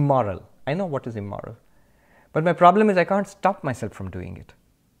immoral. I know what is immoral, but my problem is I can't stop myself from doing it.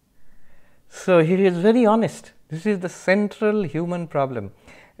 So he is very honest. This is the central human problem.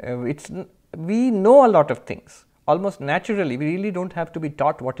 We know a lot of things. Almost naturally, we really don't have to be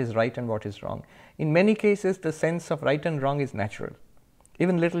taught what is right and what is wrong. In many cases, the sense of right and wrong is natural.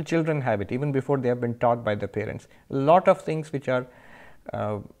 Even little children have it, even before they have been taught by their parents. A lot of things which are,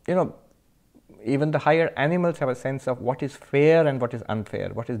 even the higher animals have a sense of what is fair and what is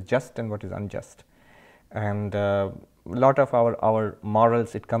unfair, what is just and what is unjust. And a lot of our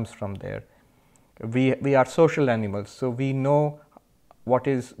morals, it comes from there. We are social animals, so we know what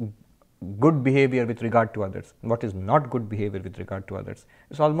is good behavior with regard to others, and what is not good behavior with regard to others.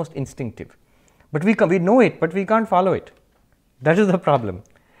 It's almost instinctive. But we know it, but we can't follow it. That is the problem.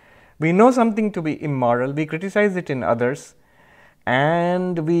 We know something to be immoral, we criticize it in others,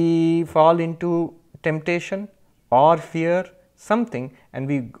 and we fall into temptation or fear, something, and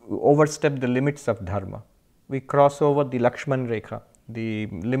we overstep the limits of dharma. We cross over the Lakshman Rekha, the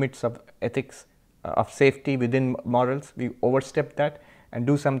limits of ethics, of safety within morals. We overstep that and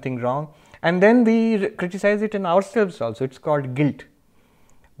do something wrong, and then we criticize it in ourselves also. It's called guilt.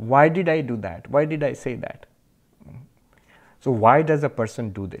 Why did I do that? Why did I say that? So why does a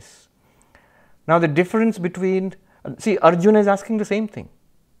person do this? Now the difference between, see, Arjuna is asking the same thing,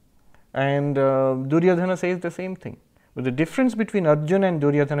 and Duryodhana says the same thing. But the difference between Arjuna and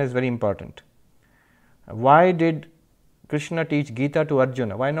Duryodhana is very important. Why did Krishna teach Gita to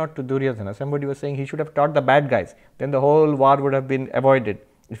Arjuna? Why not to Duryodhana? Somebody was saying he should have taught the bad guys, then the whole war would have been avoided.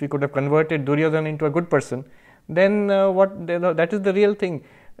 If he could have converted Duryodhana into a good person, then that is the real thing.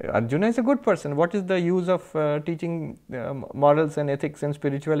 Arjuna is a good person. What is the use of teaching morals and ethics and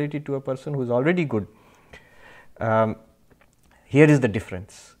spirituality to a person who is already good? Here is the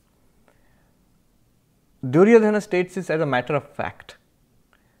difference. Duryodhana states this as a matter of fact.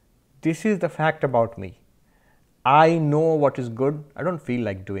 This is the fact about me. I know what is good, I don't feel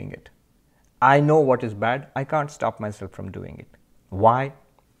like doing it. I know what is bad, I can't stop myself from doing it. Why?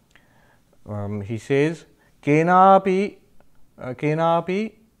 He says, kenapi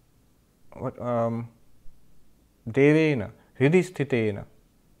devena hridi sthitena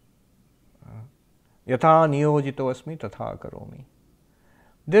yatha niyojito asmi tatha karomi.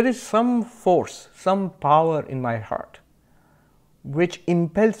 There is some force, some power in my heart which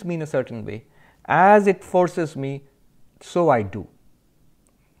impels me in a certain way. As it forces me, so I do.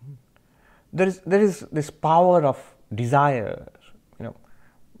 There is this power of desire,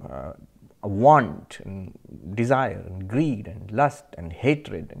 a want and desire and greed and lust and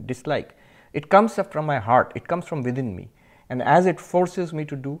hatred and dislike. It comes up from my heart, it comes from within me, and as it forces me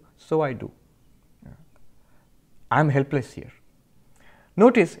to do, so I do. I am helpless here.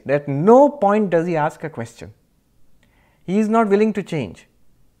 Notice that at no point does he ask a question. He is not willing to change.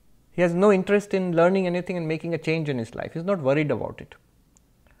 He has no interest in learning anything and making a change in his life. He is not worried about it.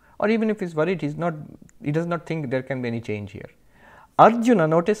 Or even if he is worried, he does not think there can be any change here. Arjuna,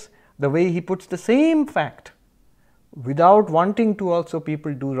 notice the way he puts the same fact without wanting to also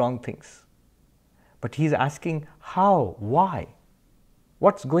people do wrong things. But he is asking how, why,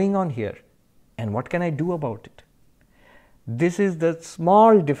 what's going on here, and what can I do about it? This is the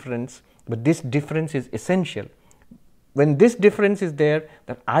small difference, but this difference is essential. When this difference is there,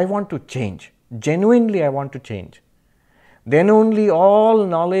 that I want to change, genuinely I want to change, then only all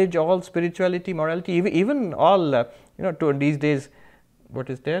knowledge, all spirituality, morality, even all, to these days, what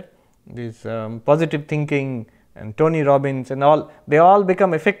is there? This positive thinking and Tony Robbins and all, they all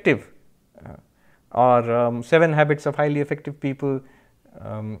become effective. Or 7 Habits of Highly Effective People,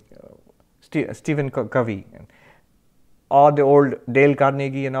 Stephen Covey, or the old Dale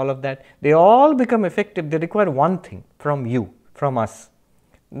Carnegie and all of that, they all become effective. They require one thing from you, from us,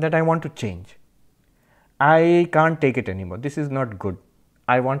 that I want to change. I can't take it anymore. This is not good.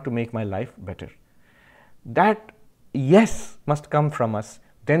 I want to make my life better. That yes must come from us.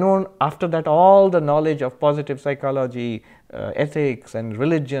 Then after that, all the knowledge of positive psychology, ethics and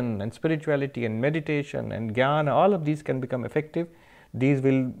religion and spirituality and meditation and jnana, all of these can become effective. These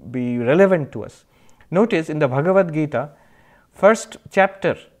will be relevant to us. Notice in the Bhagavad Gita, first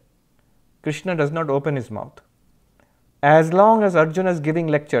chapter, Krishna does not open his mouth. As long as Arjuna is giving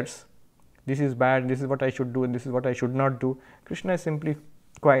lectures, this is bad, this is what I should do and this is what I should not do, Krishna is simply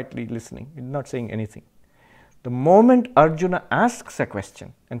quietly listening, not saying anything. The moment Arjuna asks a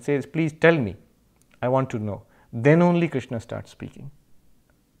question and says, please tell me, I want to know, then only Krishna starts speaking.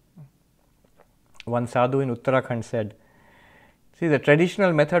 One sadhu in Uttarakhand said, see, the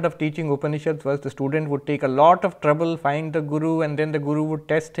traditional method of teaching Upanishads was the student would take a lot of trouble, find the guru, and then the guru would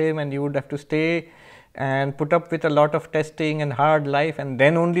test him and you would have to stay and put up with a lot of testing and hard life, and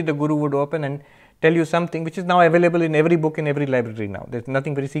then only the guru would open and tell you something which is now available in every book in every library now. There's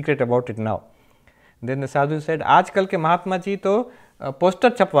nothing very secret about it now. Then the sadhu said, आजकल के महात्मा जी तो poster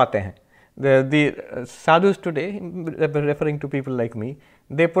छपवाते हैं. The sadhus today, referring to people like me,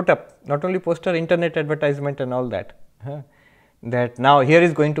 they put up not only poster, internet advertisement and all that. That now here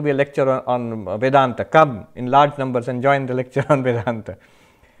is going to be a lecture on Vedanta. Come in large numbers and join the lecture on Vedanta.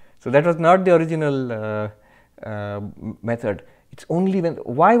 So that was not the original method. It's only when,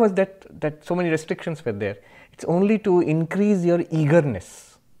 why was that so many restrictions were there? It's only to increase your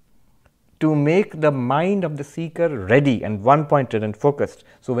eagerness, to make the mind of the seeker ready and one-pointed and focused.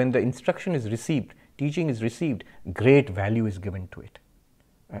 So when the instruction is received, teaching is received, great value is given to it.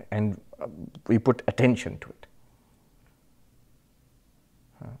 And we put attention to it.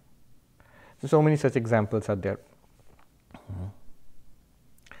 So many such examples are there.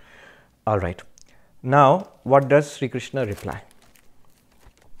 All right. Now, what does Sri Krishna reply?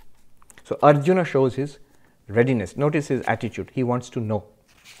 So Arjuna shows his readiness. Notice his attitude. He wants to know,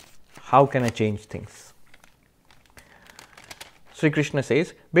 how can I change things? Sri Krishna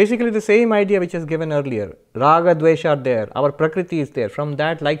says, basically the same idea which is given earlier. Raga, dvesha are there. Our prakriti is there. From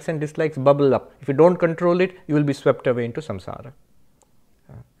that, likes and dislikes bubble up. If you don't control it, you will be swept away into samsara.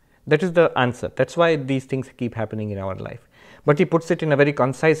 That is the answer. That's why these things keep happening in our life. But he puts it in a very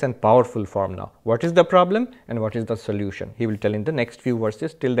concise and powerful form now. What is the problem and what is the solution? He will tell in the next few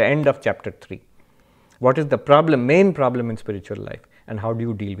verses till the end of chapter 3. What is the problem, main problem in spiritual life, and how do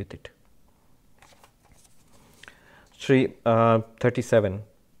you deal with it? Shri 37.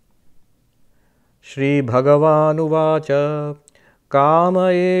 Shri Bhagavan uvācha kama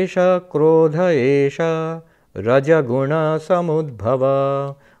esha krodha esha rajaguna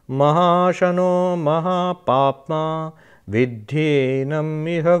samudbhava mahashano mahapāpaṁ vidhyenam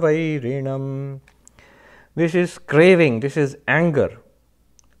iha vairinam. This is craving, this is anger,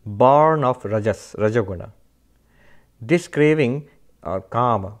 born of rajaguna. This craving or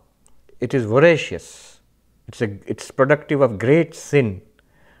kama, it is voracious, it's productive of great sin.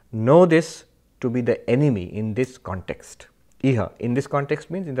 Know this to be the enemy in this context. Iha, in this context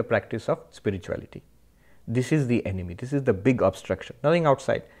means in the practice of spirituality. This is the enemy, this is the big obstruction, nothing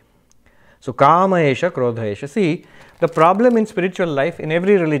outside. So, kama esha, krodha esha. See, the problem in spiritual life, in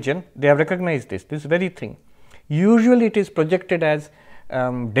every religion, they have recognized this very thing. Usually it is projected as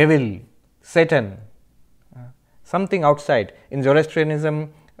devil, Satan, something outside. In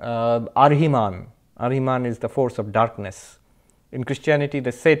Zoroastrianism, Arhiman. Arhiman is the force of darkness. In Christianity,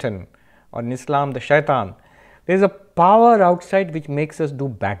 the Satan, or in Islam, the shaitan. There is a power outside which makes us do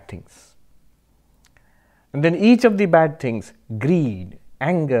bad things. And then each of the bad things, greed,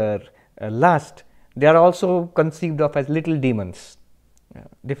 anger, lust, they are also conceived of as little demons,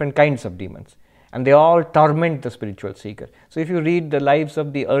 different kinds of demons, and they all torment the spiritual seeker. So if you read the lives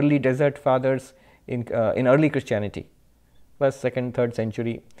of the early desert fathers in early Christianity, 1st, 2nd, 3rd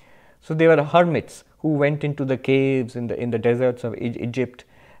century, so they were hermits who went into the caves in the deserts of Egypt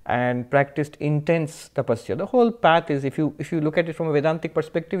and practiced intense tapasya. The whole path is, if you look at it from a Vedantic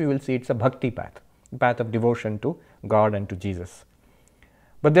perspective, you will see it's a bhakti path of devotion to God and to Jesus.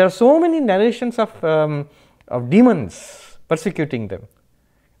 But there are so many narrations of demons persecuting them.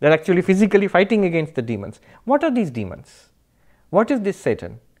 They're actually physically fighting against the demons. What are these demons? What is this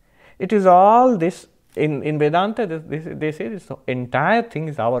Satan? It is all this, in Vedanta, they say this entire thing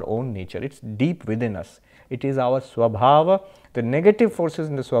is our own nature. It's deep within us. It is our swabhava, the negative forces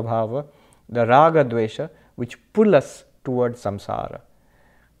in the swabhava, the raga, dvesha, which pull us towards samsara.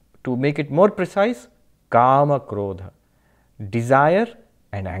 To make it more precise, kama, krodha, desire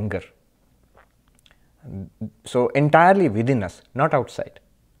and anger. So entirely within us, not outside.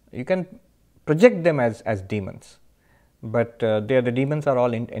 You can project them as demons, but the demons are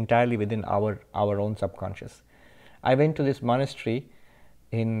all entirely within our own subconscious. I went to this monastery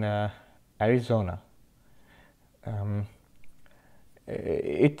in Arizona.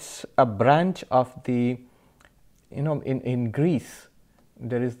 It's a branch of the, in Greece,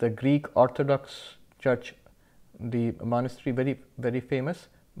 there is the Greek Orthodox Church, the monastery, very, very famous,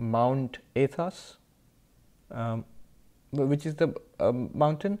 Mount Athos, which is the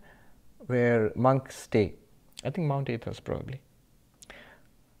mountain where monks stay. I think Mount Athos probably.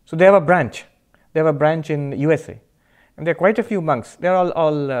 So they have a branch. They have a branch in USA, and there are quite a few monks. They are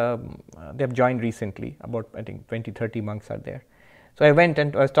all they have joined recently. About, I think, 20-30 monks are there. So I went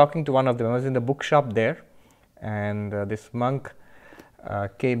and I was talking to one of them. I was in the bookshop there, and this monk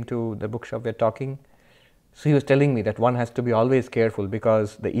came to the bookshop. We're talking. So he was telling me that one has to be always careful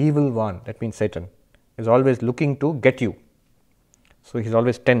because the evil one, that means Satan, is always looking to get you. So he's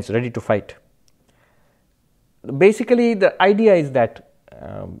always tense, ready to fight. Basically, the idea is that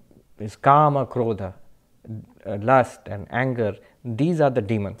is kama, krodha, lust and anger, these are the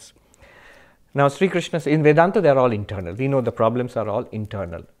demons. Now, Sri Krishna says, in Vedanta, they are all internal. We know the problems are all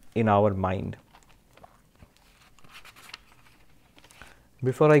internal in our mind.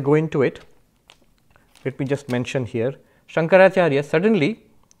 Before I go into it, let me just mention here, Shankaracharya suddenly,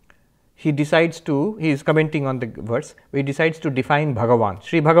 he is commenting on the verse, he decides to define Bhagavan.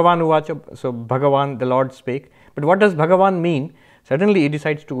 Shri Bhagavan uvācha, so Bhagavan, the Lord spake. But what does Bhagavan mean? Suddenly he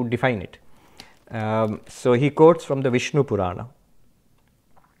decides to define it. So he quotes from the Vishnu Purana.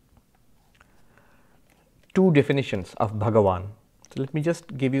 Two definitions of Bhagavan. So let me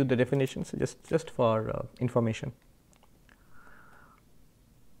just give you the definitions just for information.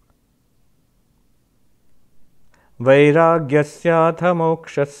 Vairagyasya atha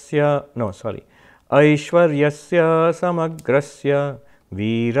mokshasya, aishvaryasya samagrasya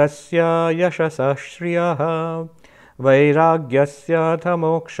virasya yashasa śhreyāḥ. Vairagyasya atha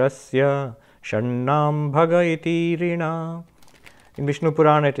mokshasya śhreyān bhaga iti rina. In Vishnu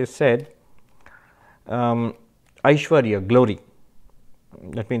Purana it is said, Aishwarya, glory,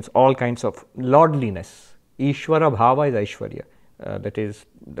 that means all kinds of lordliness. Ishvara bhava is Aishwarya, that is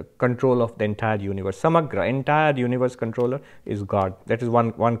the control of the entire universe. Samagra, entire universe controller is God, that is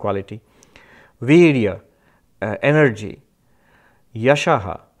one quality. Virya, energy.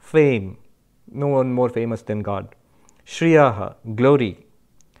 Yashaha, fame, no one more famous than God. Śhreyāḥ, glory.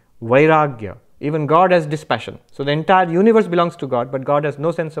 Vairagya, even God has dispassion. So the entire universe belongs to God, but God has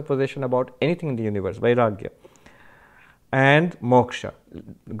no sense of possession about anything in the universe. Vairagya. And moksha.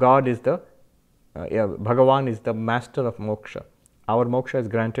 God is Bhagavan is the master of moksha. Our moksha is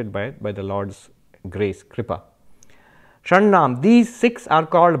granted by the Lord's grace, kripa. Shreyān, these six are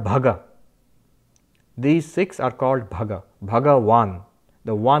called Bhaga. These six are called Bhaga. Bhagavan,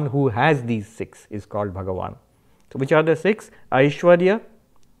 the one who has these six, is called Bhagavan. So which are the six? Aishwarya,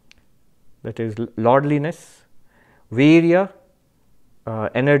 that is lordliness. Virya,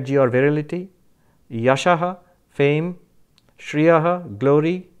 energy or virility. Yashaha, fame. Śhreyāḥ,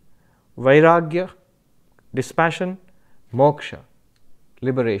 glory. Vairagya, dispassion. Moksha,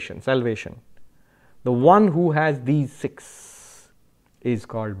 liberation, salvation. The one who has these six is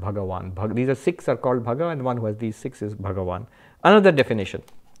called Bhagavan. These six are called Bhaga, and the one who has these six is Bhagavan. Another definition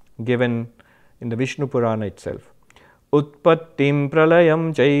given in the Vishnu Purana itself. Utpattim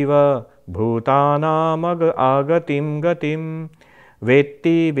pralayam chaiva bhutanam agatim gatim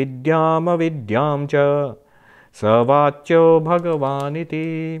vetti vidyam avidyam cha savācyo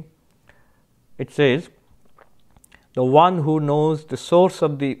bhagavaniti. It says, the one who knows the source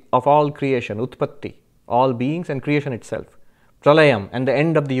of all creation, utpatti, all beings and creation itself, pralayam, and the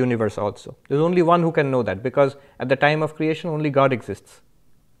end of the universe also. There is only one who can know that, because at the time of creation only God exists.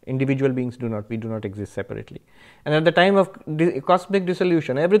 Individual beings do not, we do not exist separately. And at the time of cosmic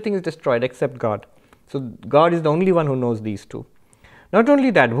dissolution, everything is destroyed except God. So God is the only one who knows these two. Not only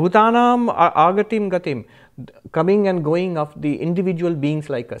that, bhutanam agatim gatim, coming and going of the individual beings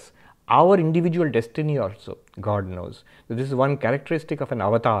like us. Our individual destiny also, God knows. So this is one characteristic of an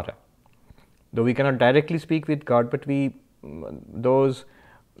avatar. Though we cannot directly speak with God, but those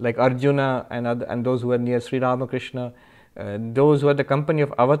like Arjuna and those who are near Sri Ramakrishna, those who are the company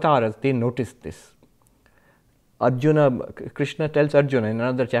of avatars, they notice this. Arjuna, Krishna tells Arjuna in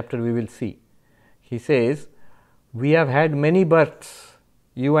another chapter we will see. He says, we have had many births,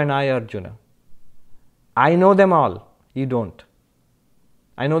 you and I, Arjuna. I know them all, you don't.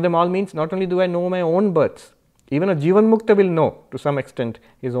 I know them all means not only do I know my own births, even a Jivan Mukta will know to some extent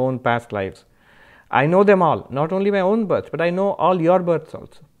his own past lives. I know them all, not only my own births, but I know all your births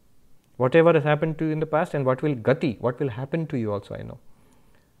also. Whatever has happened to you in the past and what will happen to you also I know.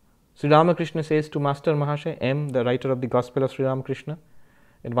 Sri Ramakrishna says to Master Mahasaya M, the writer of the Gospel of Sri Ramakrishna,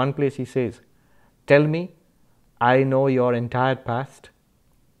 in one place he says, tell me, I know your entire past.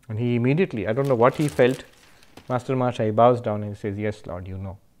 And he immediately, I don't know what he felt, Master Mahasaya bows down and says, yes Lord, you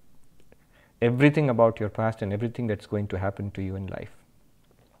know everything about your past and everything that's going to happen to you in life.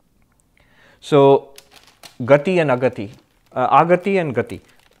 So, Gati and Agati, Agati and Gati,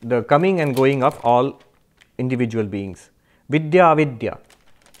 the coming and going of all individual beings. Vidya, Avidya,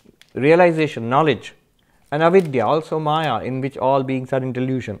 realization, knowledge, and Avidya, also Maya, in which all beings are in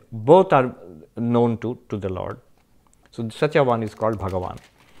delusion. Both are known to the Lord. So, such a one is called Bhagavan.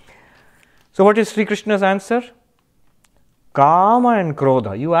 So, what is Sri Krishna's answer? Kama and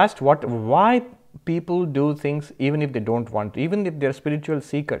Krodha. You asked why people do things even if they don't want to, even if they are spiritual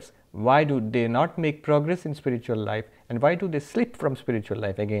seekers. Why do they not make progress in spiritual life, and why do they slip from spiritual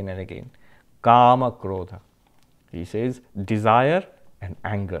life again and again? Kama, Krodha. He says desire and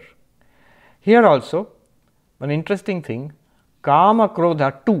anger. Here also, one interesting thing, Kama,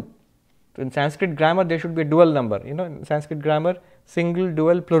 Krodha, two. So in Sanskrit grammar, there should be a dual number. You know, in Sanskrit grammar, single,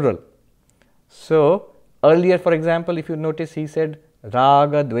 dual, plural. So, earlier, for example, if you notice, he said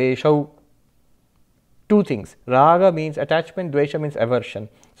raga, dveshau. Two things. Raga means attachment, dvesha means aversion.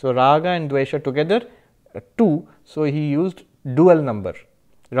 So, raga and dvesha together, two. So, he used dual number,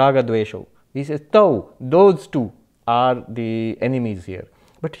 raga, dveshau. He says tau, those two are the enemies here.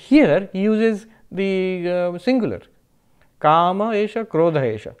 But here, he uses the singular. Kama esha, krodha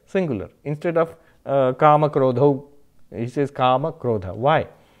esha, singular. Instead of kama, krodhau, he says kama, krodha. Why?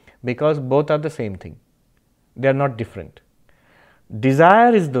 Because both are the same thing. They are not different.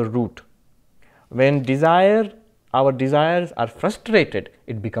 Desire is the root. When our desires are frustrated,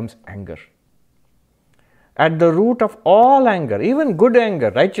 it becomes anger. At the root of all anger, even good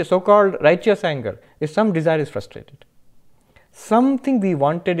anger, righteous, so-called righteous anger, is some desire is frustrated. Something we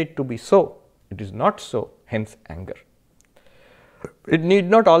wanted it to be so, it is not so, hence anger. It need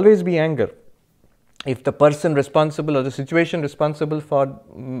not always be anger. If the person responsible or the situation responsible for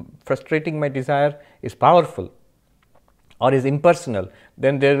frustrating my desire is powerful or is impersonal,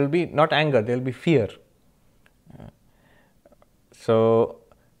 then there will be not anger, there will be fear. So,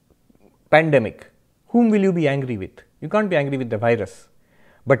 pandemic, whom will you be angry with? You can't be angry with the virus,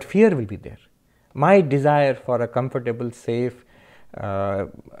 but fear will be there. My desire for a comfortable, safe,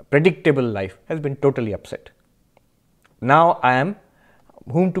 predictable life has been totally upset. Now I am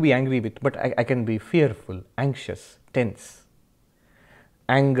whom to be angry with, but I can be fearful, anxious, tense.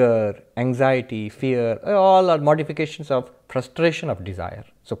 Anger, anxiety, fear, all are modifications of frustration of desire.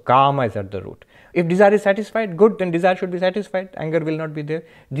 So, kama is at the root. If desire is satisfied, good, then desire should be satisfied, anger will not be there.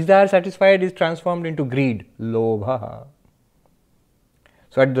 Desire satisfied is transformed into greed, lobha.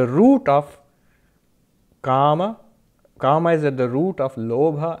 So, at the root of kama is at the root of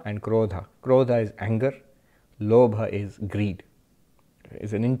lobha and krodha. Krodha is anger, lobha is greed.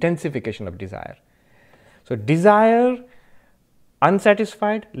 Is an intensification of desire. So, desire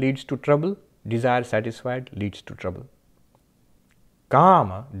unsatisfied leads to trouble, desire satisfied leads to trouble.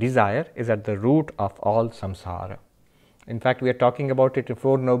 Kama, desire, is at the root of all samsara. In fact, we are talking about it in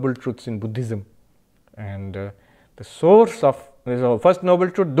 4 noble truths in Buddhism. And the source of, the first noble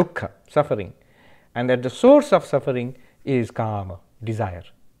truth, dukkha, suffering. And at the source of suffering is kama, desire.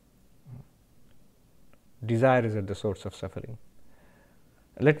 Desire is at the source of suffering.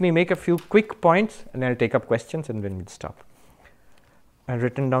 Let me make a few quick points and I'll take up questions and then we'll stop. I've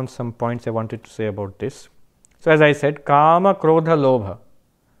written down some points I wanted to say about this. So, as I said, kama, krodha, lobha.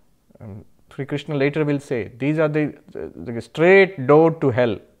 Sri Krishna later will say, these are the straight door to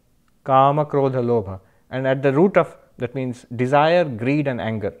hell. Kama, krodha, lobha. And at the root of, that means desire, greed and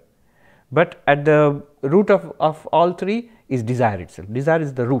anger. But at the root of all three is desire itself. Desire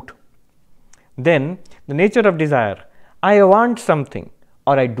is the root. Then, the nature of desire, I want something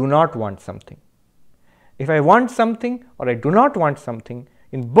or I do not want something. If I want something or I do not want something,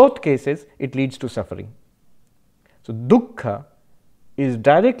 in both cases it leads to suffering. So, dukkha is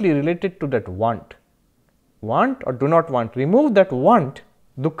directly related to that want. Want or do not want. Remove that want,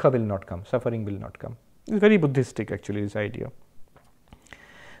 dukkha will not come, suffering will not come. It's very Buddhistic actually, this idea.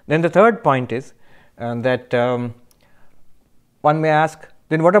 Then the third point is that one may ask,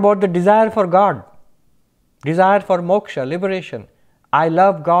 then what about the desire for God? Desire for moksha, liberation. I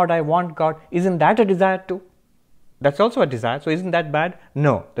love God, I want God. Isn't that a desire too? That's also a desire. So isn't that bad?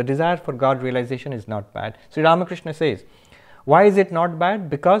 No, the desire for God realization is not bad. Sri Ramakrishna says, why is it not bad?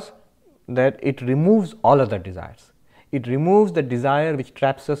 Because that it removes all other desires. It removes the desire which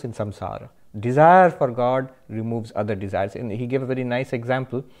traps us in samsara. Desire for God removes other desires. And he gave a very nice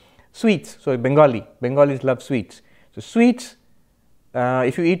example. Sweets. So Bengalis love sweets. So sweets,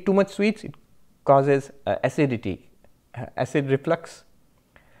 if you eat too much sweets, it causes acidity, acid reflux.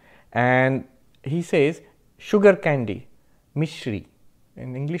 And he says, sugar candy, mishri.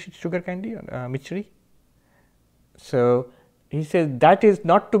 In English it's sugar candy, mishri. So he says that is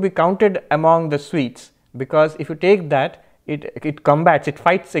not to be counted among the sweets, because if you take that, it combats, it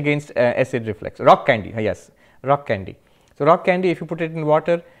fights against acid reflux. Rock candy, yes, rock candy. So rock candy, if you put it in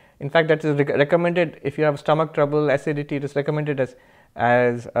water, in fact that is recommended if you have stomach trouble, acidity, it is recommended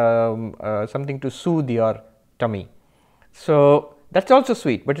as something to soothe your tummy. So that's also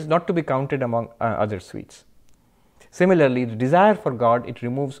sweet, but it's not to be counted among other sweets. Similarly, the desire for God, it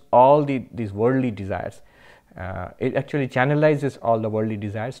removes all these worldly desires. It actually channelizes all the worldly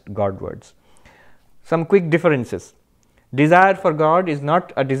desires Godwards. Some quick differences. Desire for God is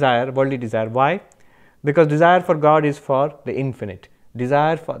not a desire, worldly desire. Why? Because desire for God is for the infinite.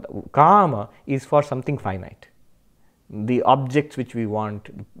 Desire for the kama is for something finite. The objects which we want,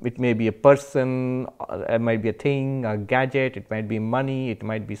 it may be a person, it might be a thing, a gadget, it might be money, it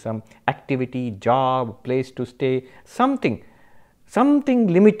might be some activity, job, place to stay, something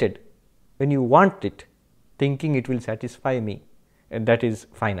limited. When you want it, thinking it will satisfy me, and that is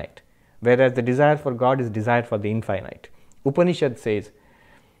finite. Whereas the desire for God is desire for the infinite. Upanishad says,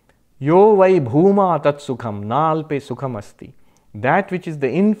 Yo vai bhuma tat sukham nalpe sukham asti. That which is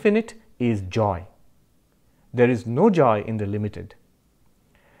the infinite is joy. There is no joy in the limited.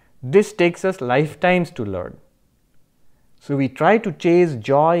 This takes us lifetimes to learn. So we try to chase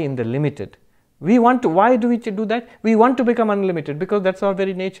joy in the limited. We want to, why do we do that? We want to become unlimited because that's our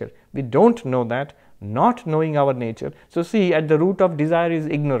very nature. We don't know that, not knowing our nature. So see, at the root of desire is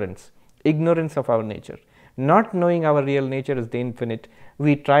ignorance, ignorance of our nature. Not knowing our real nature is the infinite,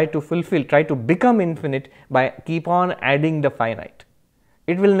 we try to fulfill, try to become infinite by keep on adding the finite.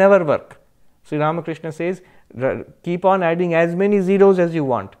 It will never work. Sri Ramakrishna says, keep on adding as many zeros as you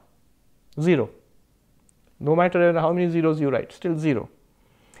want. Zero. No matter how many zeros you write, still zero.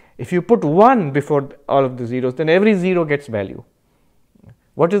 If you put 1 before all of the zeros, then every zero gets value.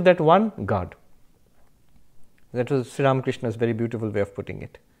 What is that 1? God. That was Sri Ramakrishna's very beautiful way of putting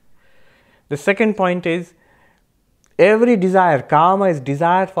it. The second point is, every desire, kama is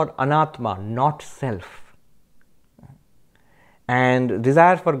desire for anatma, not self. And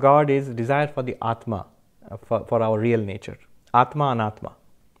desire for God is desire for the atma, for our real nature. Atma, anatma.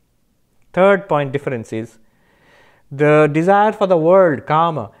 Third point difference is, the desire for the world,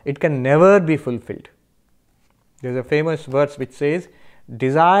 kama, it can never be fulfilled. There is a famous verse which says,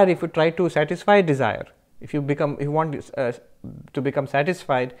 desire, if you try to satisfy desire, if you want to become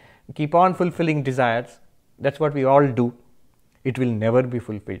satisfied, keep on fulfilling desires, that's what we all do, it will never be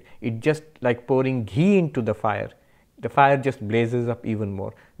fulfilled. It's just like pouring ghee into the fire. The fire just blazes up even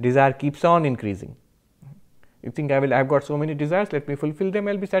more. Desire keeps on increasing. You think, I've got so many desires, let me fulfill them,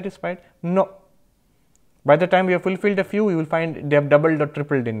 I'll be satisfied. No. By the time you have fulfilled a few, you will find they have doubled or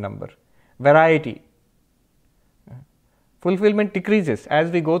tripled in number. Variety. Fulfillment decreases. As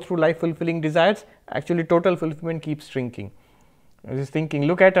we go through life fulfilling desires, actually total fulfillment keeps shrinking. I was thinking,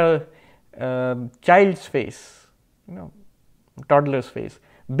 look at a child's face, toddler's face,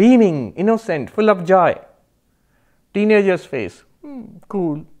 beaming, innocent, full of joy. Teenager's face,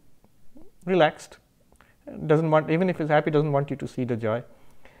 cool, relaxed, doesn't want, even if he's happy, doesn't want you to see the joy.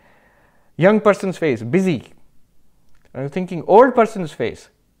 Young person's face, busy. I was thinking, old person's face,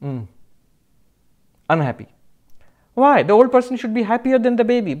 unhappy. Why? The old person should be happier than the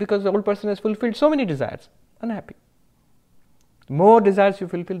baby because the old person has fulfilled so many desires. Unhappy. The more desires you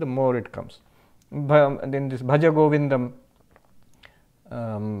fulfill, the more it comes. Then this Bhaja Govindam,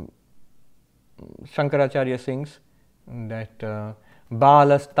 Shankaracharya sings that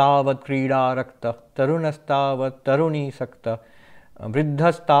Balastavat Krida Rakta, Tarunastavat Taruni Sakta,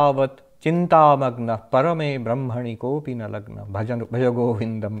 Vriddhastavat Chinta Magna, Parame Brahmani Kopina Lagna, Bhaja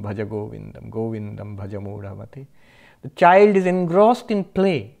Govindam, Bhaja Govindam, Govindam Bhaja Mudhamati. The child is engrossed in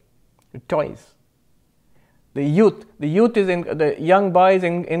play, toys. The youth is the young boy is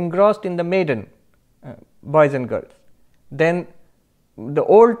engrossed in the maiden, boys and girls. Then the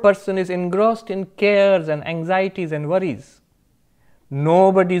old person is engrossed in cares and anxieties and worries.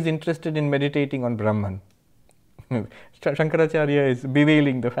 Nobody is interested in meditating on Brahman. Shankaracharya is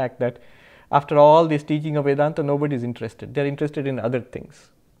bewailing the fact that after all this teaching of Vedanta, nobody is interested. They are interested in other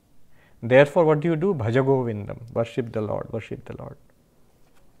things. Therefore, what do? Bhaja Govindam. Worship the Lord, worship the Lord.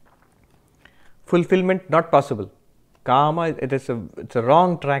 Fulfillment not possible. Kama, it's a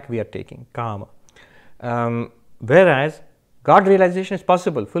wrong track we are taking. Kama. Whereas God realization is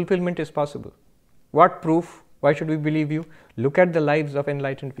possible, fulfillment is possible. What proof? Why should we believe you? Look at the lives of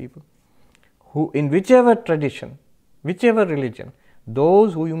enlightened people who, in whichever tradition, whichever religion,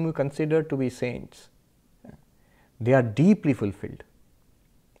 those whom you consider to be saints, they are deeply fulfilled.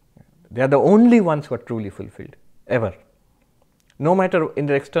 They are the only ones who are truly fulfilled, ever. No matter in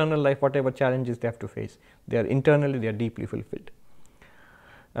their external life, whatever challenges they have to face, they are internally, they are deeply fulfilled.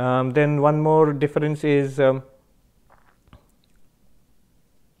 Then one more difference is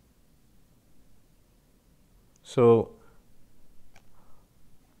so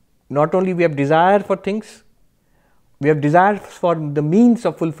not only we have desire for things, we have desires for the means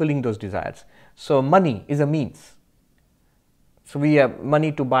of fulfilling those desires. So money is a means. So we have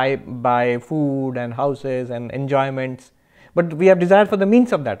money to buy food and houses and enjoyments, but we have desire for the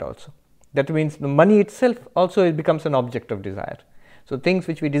means of that also. That means the money itself also becomes an object of desire. So things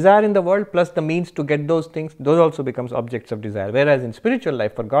which we desire in the world plus the means to get those things, those also becomes objects of desire. Whereas in spiritual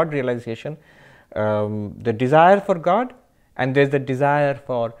life, for God realization, the desire for God, and there is the desire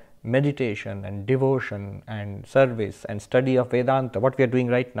for meditation and devotion and service and study of Vedanta, what we are doing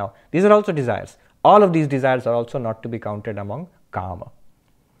right now, these are also desires. All of these desires are also not to be counted among kama.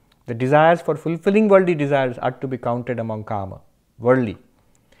 The desires for fulfilling worldly desires are to be counted among kama, worldly.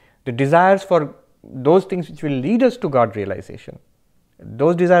 The desires for those things which will lead us to God realization,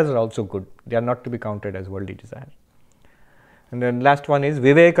 those desires are also good. They are not to be counted as worldly desires. And then last one is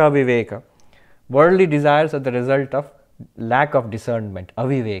viveka. Worldly desires are the result of lack of discernment,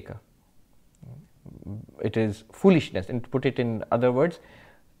 aviveka. It is foolishness, and to put it in other words,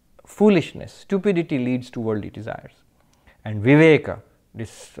 foolishness, stupidity leads to worldly desires. And viveka,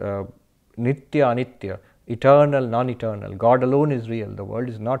 this nitya, anitya, eternal, non-eternal, God alone is real, the world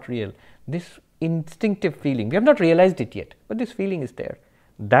is not real. This instinctive feeling, we have not realized it yet, but this feeling is there.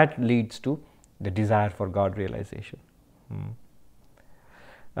 That leads to the desire for God realization.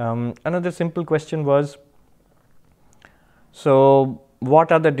 Another simple question was, so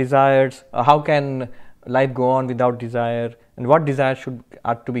what are the desires? How can life go on without desire? And what desires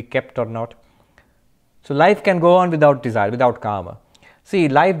are to be kept or not? So life can go on without desire, without karma. See,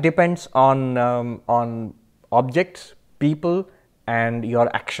 life depends on objects, people, and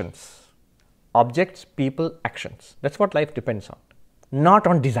your actions. Objects, people, actions. That's what life depends on, not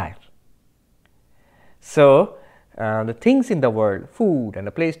on desire. So the things in the world, food and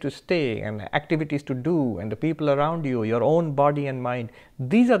a place to stay and activities to do and the people around you, your own body and mind,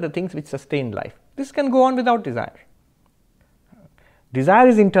 these are the things which sustain life. This can go on without desire. Desire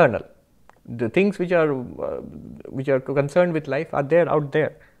is internal. The things which are concerned with life are there, out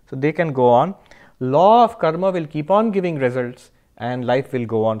there. So they can go on. Law of karma will keep on giving results and life will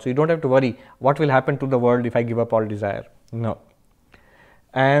go on. So you don't have to worry what will happen to the world if I give up all desire. No.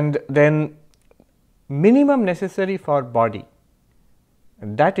 And then minimum necessary for body,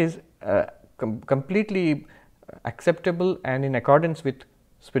 that is completely acceptable and in accordance with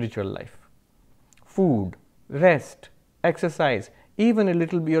spiritual life. Food, rest, exercise, even a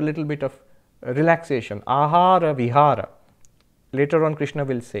little bit of relaxation, ahara vihara. Later on Krishna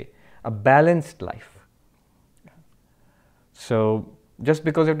will say a balanced life. So just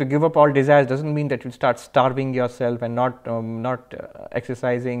because you have to give up all desires doesn't mean that you start starving yourself and not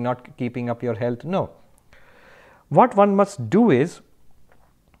exercising, not keeping up your health. No. What one must do is,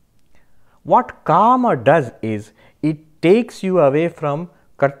 what karma does is, it takes you away from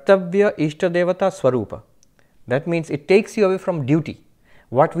kartavya ishtadevata swarupa. That means it takes you away from duty.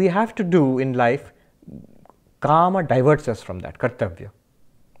 What we have to do in life, karma diverts us from that, kartavya.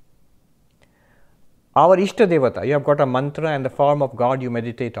 Our ishtadevata, you have got a mantra and the form of God you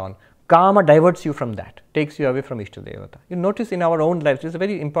meditate on. Karma diverts you from that, takes you away from ishtadevata. You notice in our own life, these are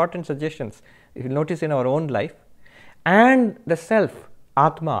very important suggestions. If you notice in our own life, and the self,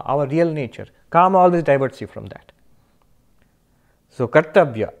 atma, our real nature, karma always diverts you from that. So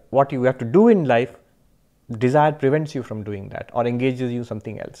kartavya, what you have to do in life, desire prevents you from doing that or engages you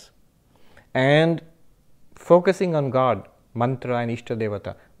something else. And focusing on God, mantra and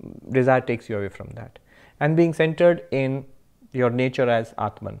ishtadevata, desire takes you away from that. And being centered in your nature as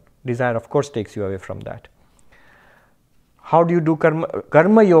Atman, desire of course takes you away from that. How do you do karma?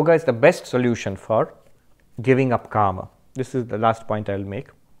 Karma yoga is the best solution for giving up karma. This is the last point I will make.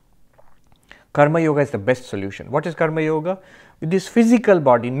 Karma yoga is the best solution. What is karma yoga? With this physical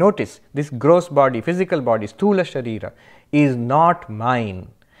body, notice this gross body, physical body, sthula sharira, is not mine.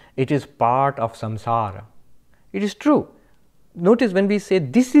 It is part of samsara. It is true. Notice when we say,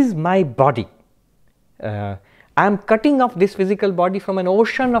 this is my body, I am cutting off this physical body from an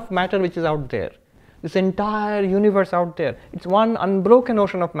ocean of matter which is out there. This entire universe out there, it's one unbroken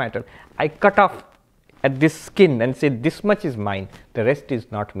ocean of matter. I cut off at this skin and say, this much is mine, the rest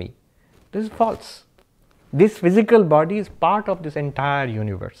is not me. This is false. This physical body is part of this entire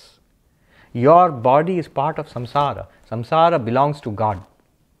universe. Your body is part of samsara. Samsara belongs to God.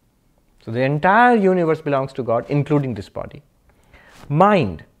 So the entire universe belongs to God, including this body.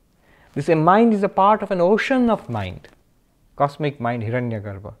 Mind. This mind is a part of an ocean of mind. Cosmic mind,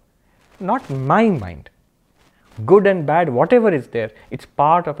 Hiranyagarbha. Not my mind. Good and bad, whatever is there, it's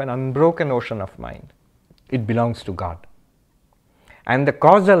part of an unbroken ocean of mind. It belongs to God. And the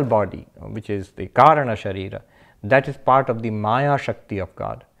causal body, which is the Karana Sharira, that is part of the Maya Shakti of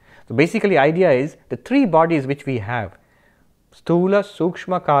God. So basically, idea is the three bodies which we have, Sthula,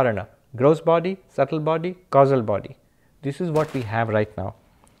 Sukshma, Karana, gross body, subtle body, causal body. This is what we have right now.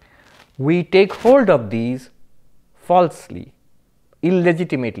 We take hold of these falsely,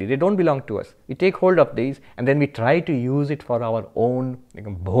 illegitimately. They don't belong to us. We take hold of these and then we try to use it for our own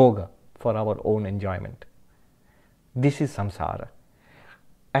bhoga, for our own enjoyment. This is samsara.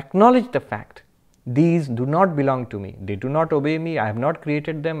 Acknowledge the fact, these do not belong to me. They do not obey me. I have not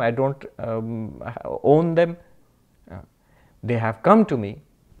created them. I don't own them. They have come to me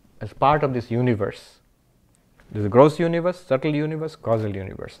as part of this universe. This gross universe, subtle universe, causal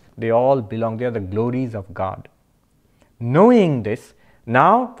universe. They all belong. They are the glories of God. Knowing this,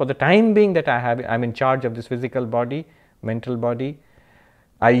 now for the time being that I'm in charge of this physical body, mental body,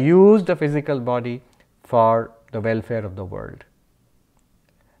 I use the physical body for the welfare of the world.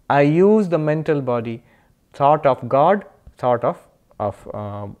 I use the mental body, thought of God, thought of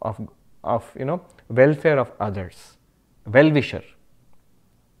welfare of others, well-wisher,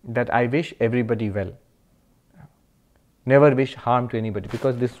 that I wish everybody well. Never wish harm to anybody,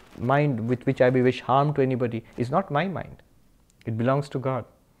 because this mind with which I wish harm to anybody is not my mind. It belongs to God.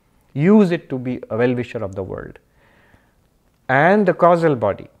 Use it to be a well-wisher of the world. And the causal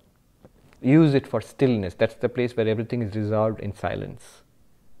body, use it for stillness. That's the place where everything is resolved in silence.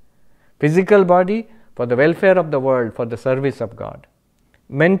 Physical body for the welfare of the world, for the service of God.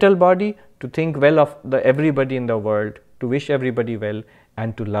 Mental body to think well of everybody in the world, to wish everybody well,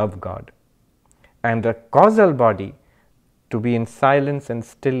 and to love God. And the causal body to be in silence and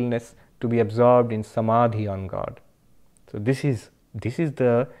stillness, to be absorbed in samadhi on God. So this is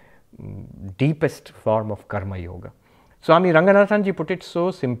the deepest form of karma yoga. Swami Ranganathanji put it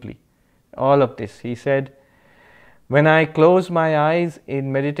so simply, all of this. He said, when I close my eyes in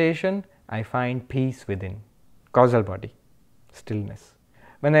meditation, I find peace within, causal body, stillness.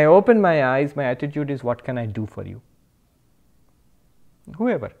 When I open my eyes, my attitude is, what can I do for you?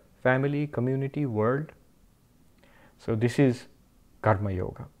 Whoever, family, community, world. So this is karma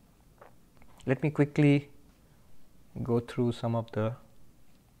yoga. Let me quickly go through some of the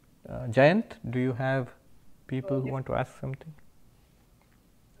Jayant, do you have people who want to ask something?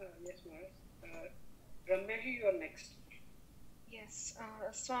 Yes, Maharaj. Ramyaji, you are next. Yes,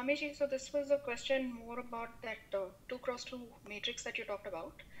 Swamiji, so this was a question more about that 2x2 matrix that you talked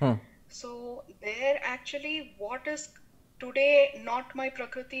about. So there actually, what is today not my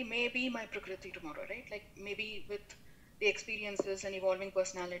prakriti may be my prakriti tomorrow, right? Like maybe with the experiences and evolving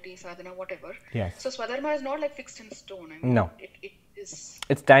personality, sadhana, whatever. Yes. So swa-dharma is not like fixed in stone. I mean, no. It is.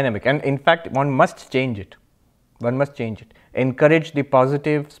 It's dynamic, and in fact, one must change it. One must change it. Encourage the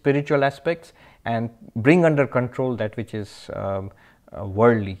positive spiritual aspects and bring under control that which is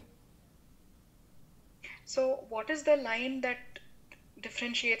worldly. So what is the line that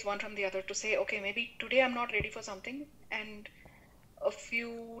differentiates one from the other to say, okay, maybe today I'm not ready for something, and a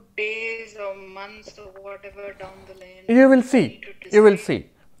few days or months or whatever down the lane, you will see. You will see.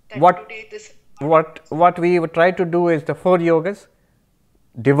 What we would try to do is the 4 yogas: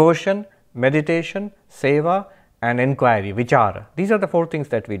 devotion, meditation, seva, and inquiry, vichara. These are the 4 things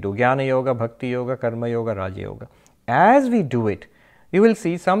that we do: jnana yoga, bhakti yoga, karma yoga, raja yoga. As we do it, you will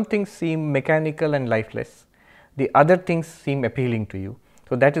see some things seem mechanical and lifeless. The other things seem appealing to you.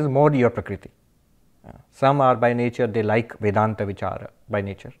 So that is more your prakriti. Some are by nature, they like Vedanta vichara by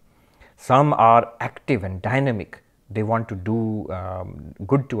nature. Some are active and dynamic. They want to do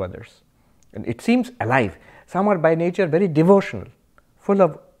good to others. And it seems alive. Some are by nature very devotional, full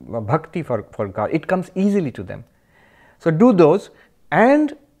of bhakti for God. It comes easily to them. So do those,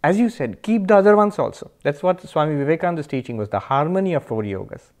 and as you said, keep the other ones also. That's what Swami Vivekananda's teaching was, the harmony of 4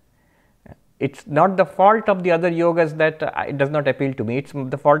 yogas. It's not the fault of the other yogas that it does not appeal to me, it's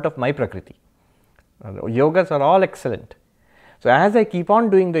the fault of my prakriti. Yogas are all excellent. So as I keep on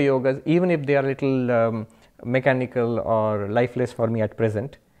doing the yogas, even if they are a little mechanical or lifeless for me at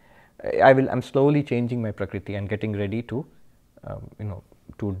present, I'm slowly changing my prakriti and getting ready to,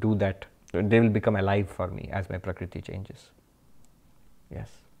 to do that. They will become alive for me as my prakriti changes. Yes.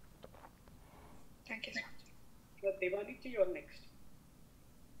 Thank you, sir. Devaniti, you're next.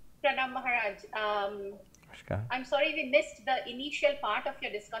 Pranam Maharaj. I'm sorry we missed the initial part of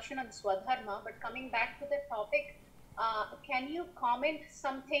your discussion on swa-dharma, but coming back to the topic, can you comment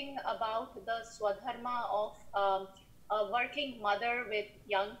something about the swa-dharma of a working mother with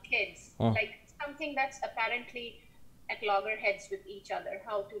young kids? Like something that's apparently at loggerheads with each other,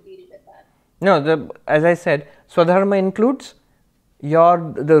 how to deal with that? No, as I said, swa-dharma includes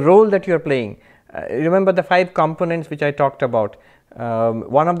the role that you are playing. Remember the 5 components which I talked about.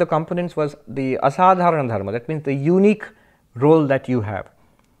 One of the components was the asadharana dharma, that means the unique role that you have.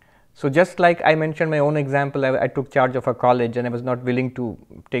 So just like I mentioned my own example, I took charge of a college and I was not willing to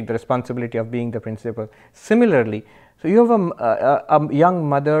take the responsibility of being the principal. Similarly, so you have a young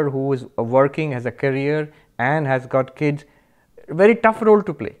mother who is working, has a career and has got kids, a very tough role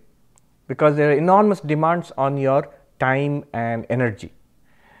to play because there are enormous demands on your time and energy.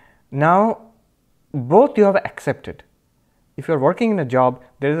 Now, both you have accepted. If you are working in a job,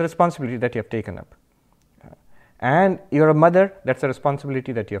 there is a responsibility that you have taken up. And you are a mother, that's a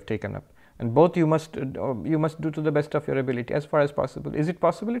responsibility that you have taken up. And both you must do to the best of your ability as far as possible. Is it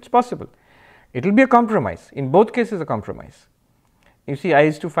possible? It's possible. It will be a compromise. In both cases, a compromise. You see, I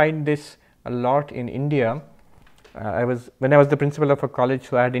used to find this a lot in India. When I was the principal of a college,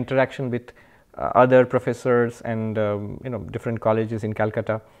 so I had interaction with other professors and different colleges in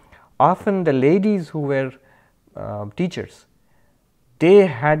Calcutta. Often the ladies who were teachers, they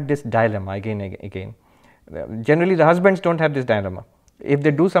had this dilemma again and again. Generally, the husbands don't have this dilemma. If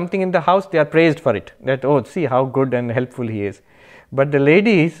they do something in the house, they are praised for it. That, oh, see how good and helpful he is. But the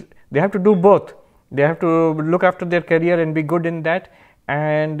ladies, they have to do both. They have to look after their career and be good in that,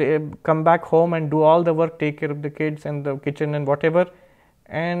 and come back home and do all the work, take care of the kids and the kitchen and whatever.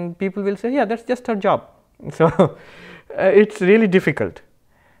 And people will say, yeah, that's just her job. So it's really difficult.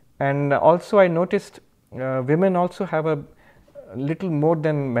 And also I noticed women also have a little more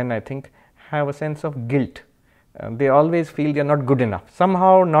than men, I think, have a sense of guilt. They always feel they are not good enough,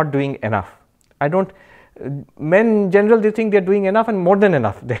 somehow not doing enough. Men in general, they think they are doing enough and more than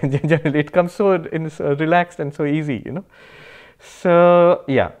enough. Generally, it comes so relaxed and so easy, So,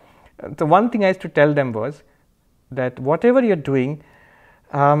 yeah. The one thing I used to tell them was that whatever you are doing,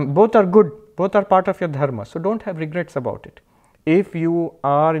 both are good, both are part of your dharma. So, don't have regrets about it. If you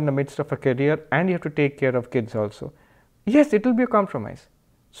are in the midst of a career and you have to take care of kids also, yes, it will be a compromise.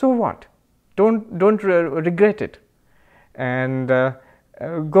 So what? Don't regret it, and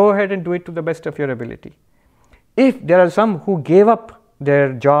go ahead and do it to the best of your ability. If there are some who gave up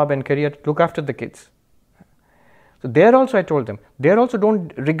their job and career to look after the kids, so there also I told them, there also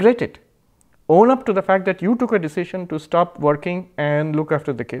don't regret it. Own up to the fact that you took a decision to stop working and look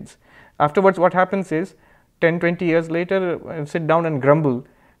after the kids. Afterwards, what happens is 10-20 years later, sit down and grumble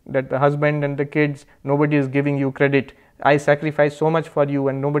that the husband and the kids, nobody is giving you credit. I sacrificed so much for you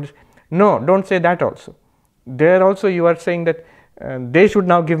and nobody. No, don't say that also. There also you are saying that they should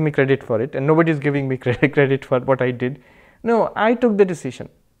now give me credit for it and nobody is giving me credit for what I did. No, I took the decision.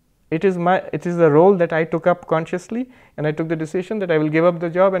 It is the role that I took up consciously, and I took the decision that I will give up the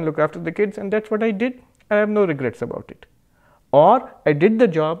job and look after the kids, and that's what I did. I have no regrets about it. Or I did the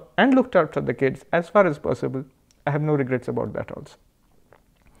job and looked after the kids as far as possible. I have no regrets about that also.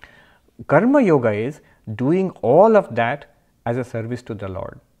 Karma yoga is doing all of that as a service to the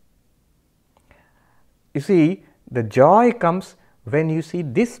Lord. You see, the joy comes when you see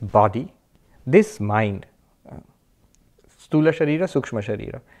this body, this mind, stula sharira, sukshma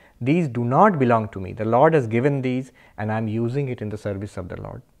sharira. These do not belong to me. The Lord has given these and I am using it in the service of the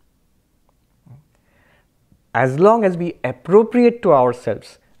Lord. As long as we appropriate to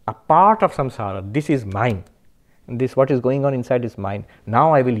ourselves a part of samsara, this is mine, this what is going on inside is mine,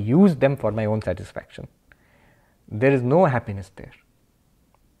 now I will use them for my own satisfaction. There is no happiness there.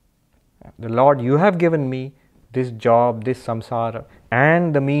 The Lord, you have given me this job, this samsara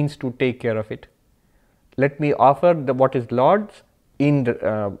and the means to take care of it. Let me offer what is Lord's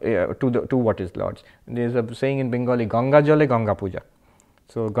to what is Lord's. There is a saying in Bengali, Ganga Jale Ganga Puja.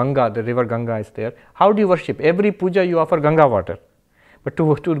 So Ganga, the river Ganga is there. How do you worship? Every puja you offer Ganga water. But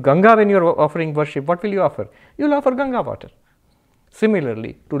to Ganga, when you are offering worship, what will you offer? You will offer Ganga water.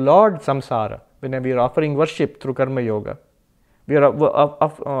 Similarly, to Lord Samsara, when we are offering worship through Karma Yoga, We are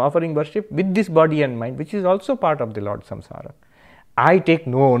offering worship with this body and mind, which is also part of the Lord Samsara. I take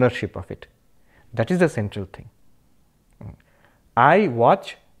no ownership of it. That is the central thing. I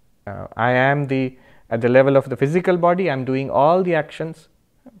watch, I am at the level of the physical body, I am doing all the actions,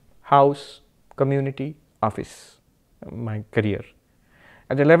 house, community, office, my career.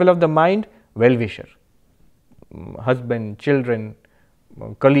 At the level of the mind, well-wisher, husband, children,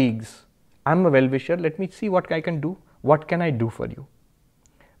 colleagues. I am a well-wisher, let me see what I can do, what can I do for you.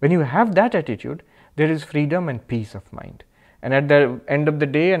 When you have that attitude, there is freedom and peace of mind. And at the end of the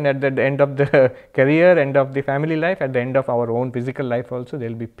day, and at the end of the career, end of the family life, at the end of our own physical life also, there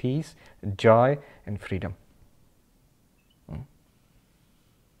will be peace, joy and freedom.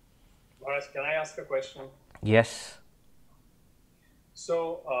 Maharaj, can I ask a question? Yes.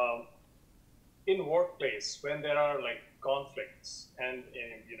 So, in workplace, when there are like conflicts and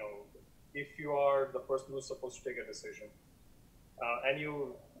if you are the person who's supposed to take a decision and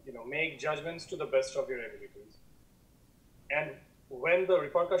you make judgments to the best of your abilities, and when the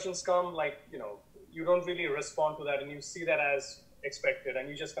repercussions come, like, you don't really respond to that and you see that as expected and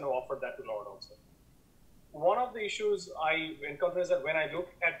you just kind of offer that to Lord also. One of the issues I encounter is that when I look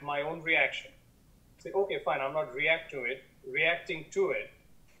at my own reaction, say, okay, fine, I'm not reacting to it.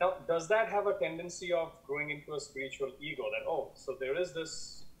 Now, does that have a tendency of growing into a spiritual ego that, oh, so there is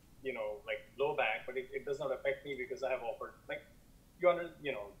this, like blowback, but it does not affect me because I have offered, like,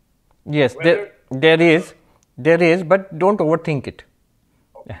 Yes, there is, but don't overthink it.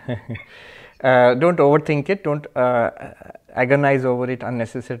 Okay. Don't overthink it, don't agonize over it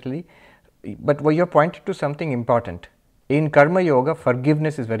unnecessarily. But you're pointing to something important. In Karma Yoga,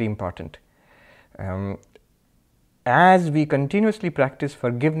 forgiveness is very important. As we continuously practice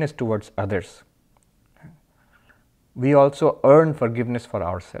forgiveness towards others, we also earn forgiveness for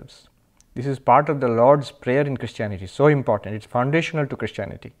ourselves. This is part of the Lord's Prayer in Christianity, so important, it's foundational to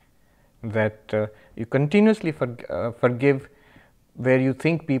Christianity, that you continuously forgive where you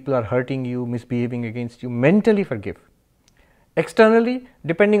think people are hurting you, misbehaving against you, mentally forgive. Externally,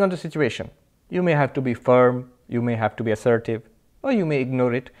 depending on the situation, you may have to be firm, you may have to be assertive, or you may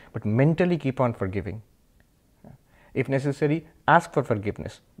ignore it, but mentally keep on forgiving. If necessary, ask for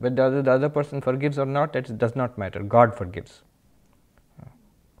forgiveness. Whether the other person forgives or not, that does not matter. God forgives.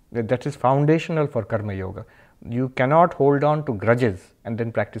 That is foundational for Karma Yoga. You cannot hold on to grudges and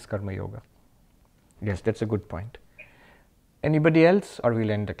then practice Karma Yoga. Yes, that's a good point. Anybody else, or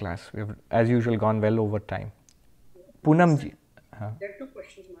we'll end the class? We have, as usual, gone well over time. Poonamji. There are two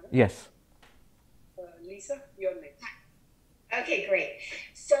questions, Madam. Yes. Lisa, you're next. Okay, great.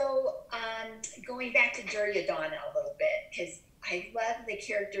 So going back to Duryodhana a little bit, because I love the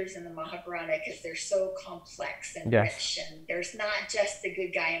characters in the Mahabharata because they're so complex and rich, and there's not just the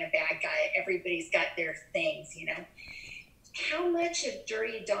good guy and a bad guy. Everybody's got their things, How much of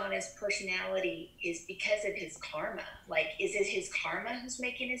Duryodhana's personality is because of his karma? Like, is it his karma who's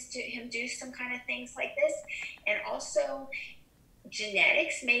making him do some kind of things like this? And also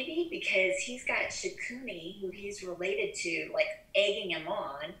genetics, maybe, because he's got Shakuni, who he's related to, like, egging him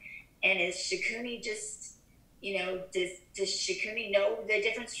on. And is Shakuni just, does Shakuni know the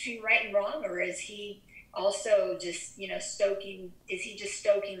difference between right and wrong, or is he also just, stoking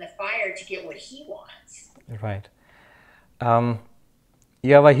the fire to get what he wants? Right.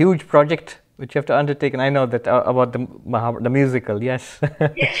 You have a huge project which you have to undertake, and I know that about the musical, yes.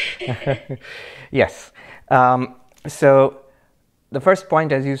 Yeah. Yes. So the first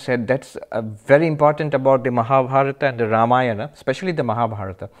point, as you said, that's very important about the Mahabharata and the Ramayana, especially the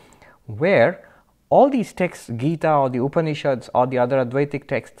Mahabharata, where all these texts, Gita or the Upanishads or the other Advaitic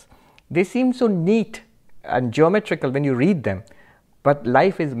texts, they seem so neat and geometrical when you read them, but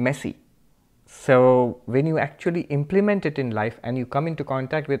life is messy. So when you actually implement it in life and you come into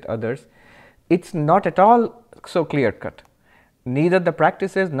contact with others, it's not at all so clear-cut. Neither the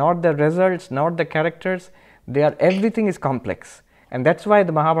practices, nor the results, nor the characters, everything is complex. And that's why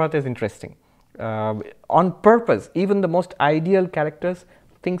the Mahabharata is interesting. On purpose, even the most ideal characters,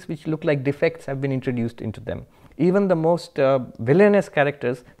 things which look like defects have been introduced into them. Even the most villainous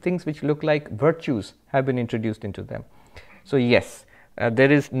characters, things which look like virtues have been introduced into them. So yes,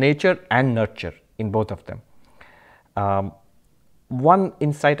 there is nature and nurture in both of them. One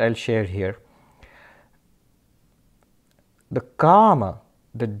insight I'll share here. The karma,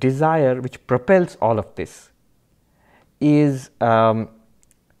 the desire which propels all of this, is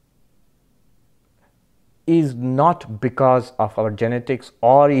not because of our genetics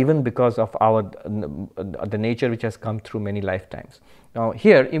or even because of the nature which has come through many lifetimes. Now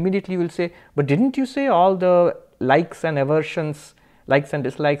here immediately you will say, but didn't you say all the likes and aversions, likes and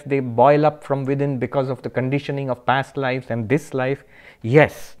dislikes, they boil up from within because of the conditioning of past lives and this life.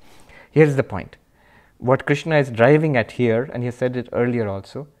 Yes, here's the point. What Krishna is driving at here, and he said it earlier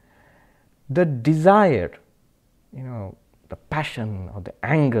also, the desire, the passion or the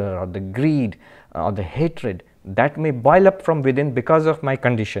anger or the greed or the hatred that may boil up from within because of my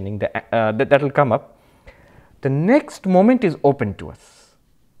conditioning, that will come up. The next moment is open to us.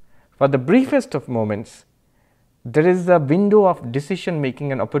 For the briefest of moments, there is a window of decision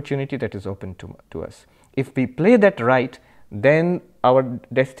making and opportunity that is open to us. If we play that right, then our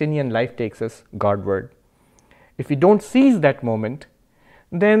destiny and life takes us Godward. If we don't seize that moment,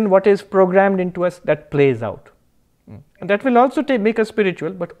 then what is programmed into us, that plays out. And that will also make us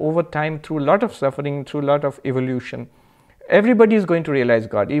spiritual, but over time, through a lot of suffering, through a lot of evolution, everybody is going to realize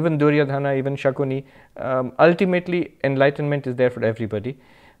God, even Duryodhana, even Shakuni. Ultimately, enlightenment is there for everybody.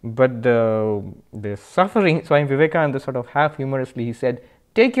 But the suffering, Swami Vivekananda sort of half humorously, he said,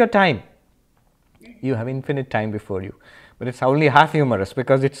 take your time. You have infinite time before you. But it's only half humorous,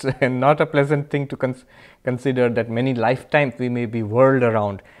 because it's not a pleasant thing to consider that many lifetimes we may be whirled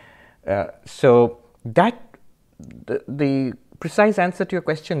around. So that the precise answer to your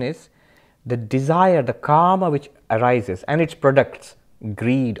question is the desire, the karma which arises and its products,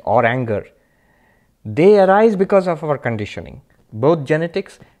 greed or anger, they arise because of our conditioning, both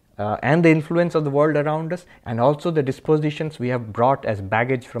genetics and the influence of the world around us, and also the dispositions we have brought as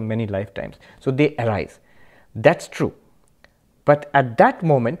baggage from many lifetimes. So they arise. That's true. But at that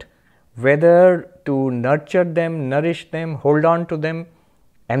moment, whether to nurture them, nourish them, hold on to them,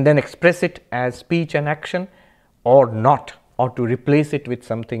 and then express it as speech and action, or not, or to replace it with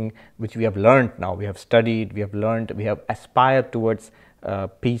something which we have learned now, we have studied, we have learned, we have aspired towards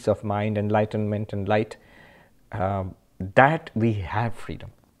peace of mind, enlightenment and light, that we have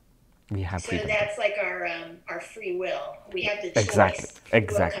freedom. We have freedom. So that's like our free will. We have the choice. Exactly. Free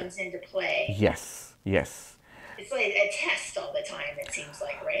will comes into play. Yes. It's like a test all the time, it seems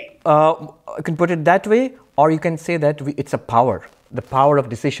like, right? I can put it that way, or you can say that it's a power, the power of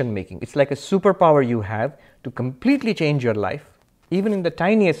decision making. It's like a superpower you have to completely change your life, even in the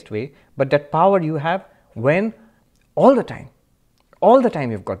tiniest way, but that power you have when all the time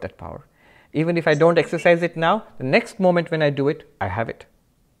you've got that power. Even if I don't exercise it now, the next moment when I do it, I have it.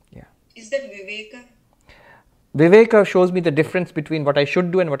 Yeah. Is that viveka? Viveka shows me the difference between what I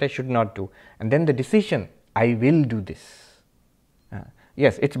should do and what I should not do. And then the decision, I will do this.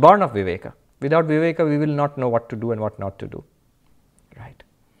 Yes, it's born of viveka. Without viveka, we will not know what to do and what not to do. Right.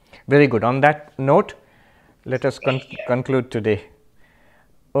 Very good. On that note, let us conclude today.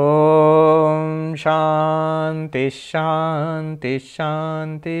 Om Shanti Shanti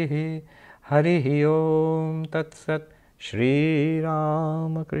Shanti Harihi Om Tat Sat Shri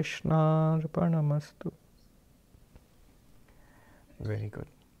Ramakrishna Arpanamastu. Very good.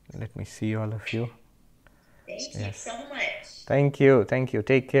 Let me see all of you. Thank you so much. Thank you.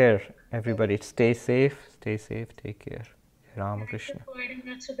 Take care, everybody. Stay safe. Take care. Ramakrishna.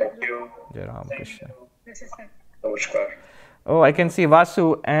 Jai Ramakrishna. Namaskar. Oh, I can see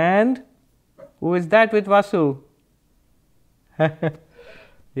Vasu. And who is that with Vasu?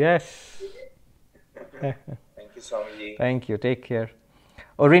 Yes. Thank you, Swamiji. Thank you. Take care.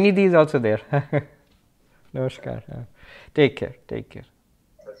 Oh, Rinidhi is also there. Namaskar. Take care.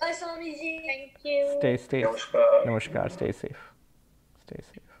 Bye, Swamiji. Thank you. Stay. Namaskar. Namaskar. Stay safe.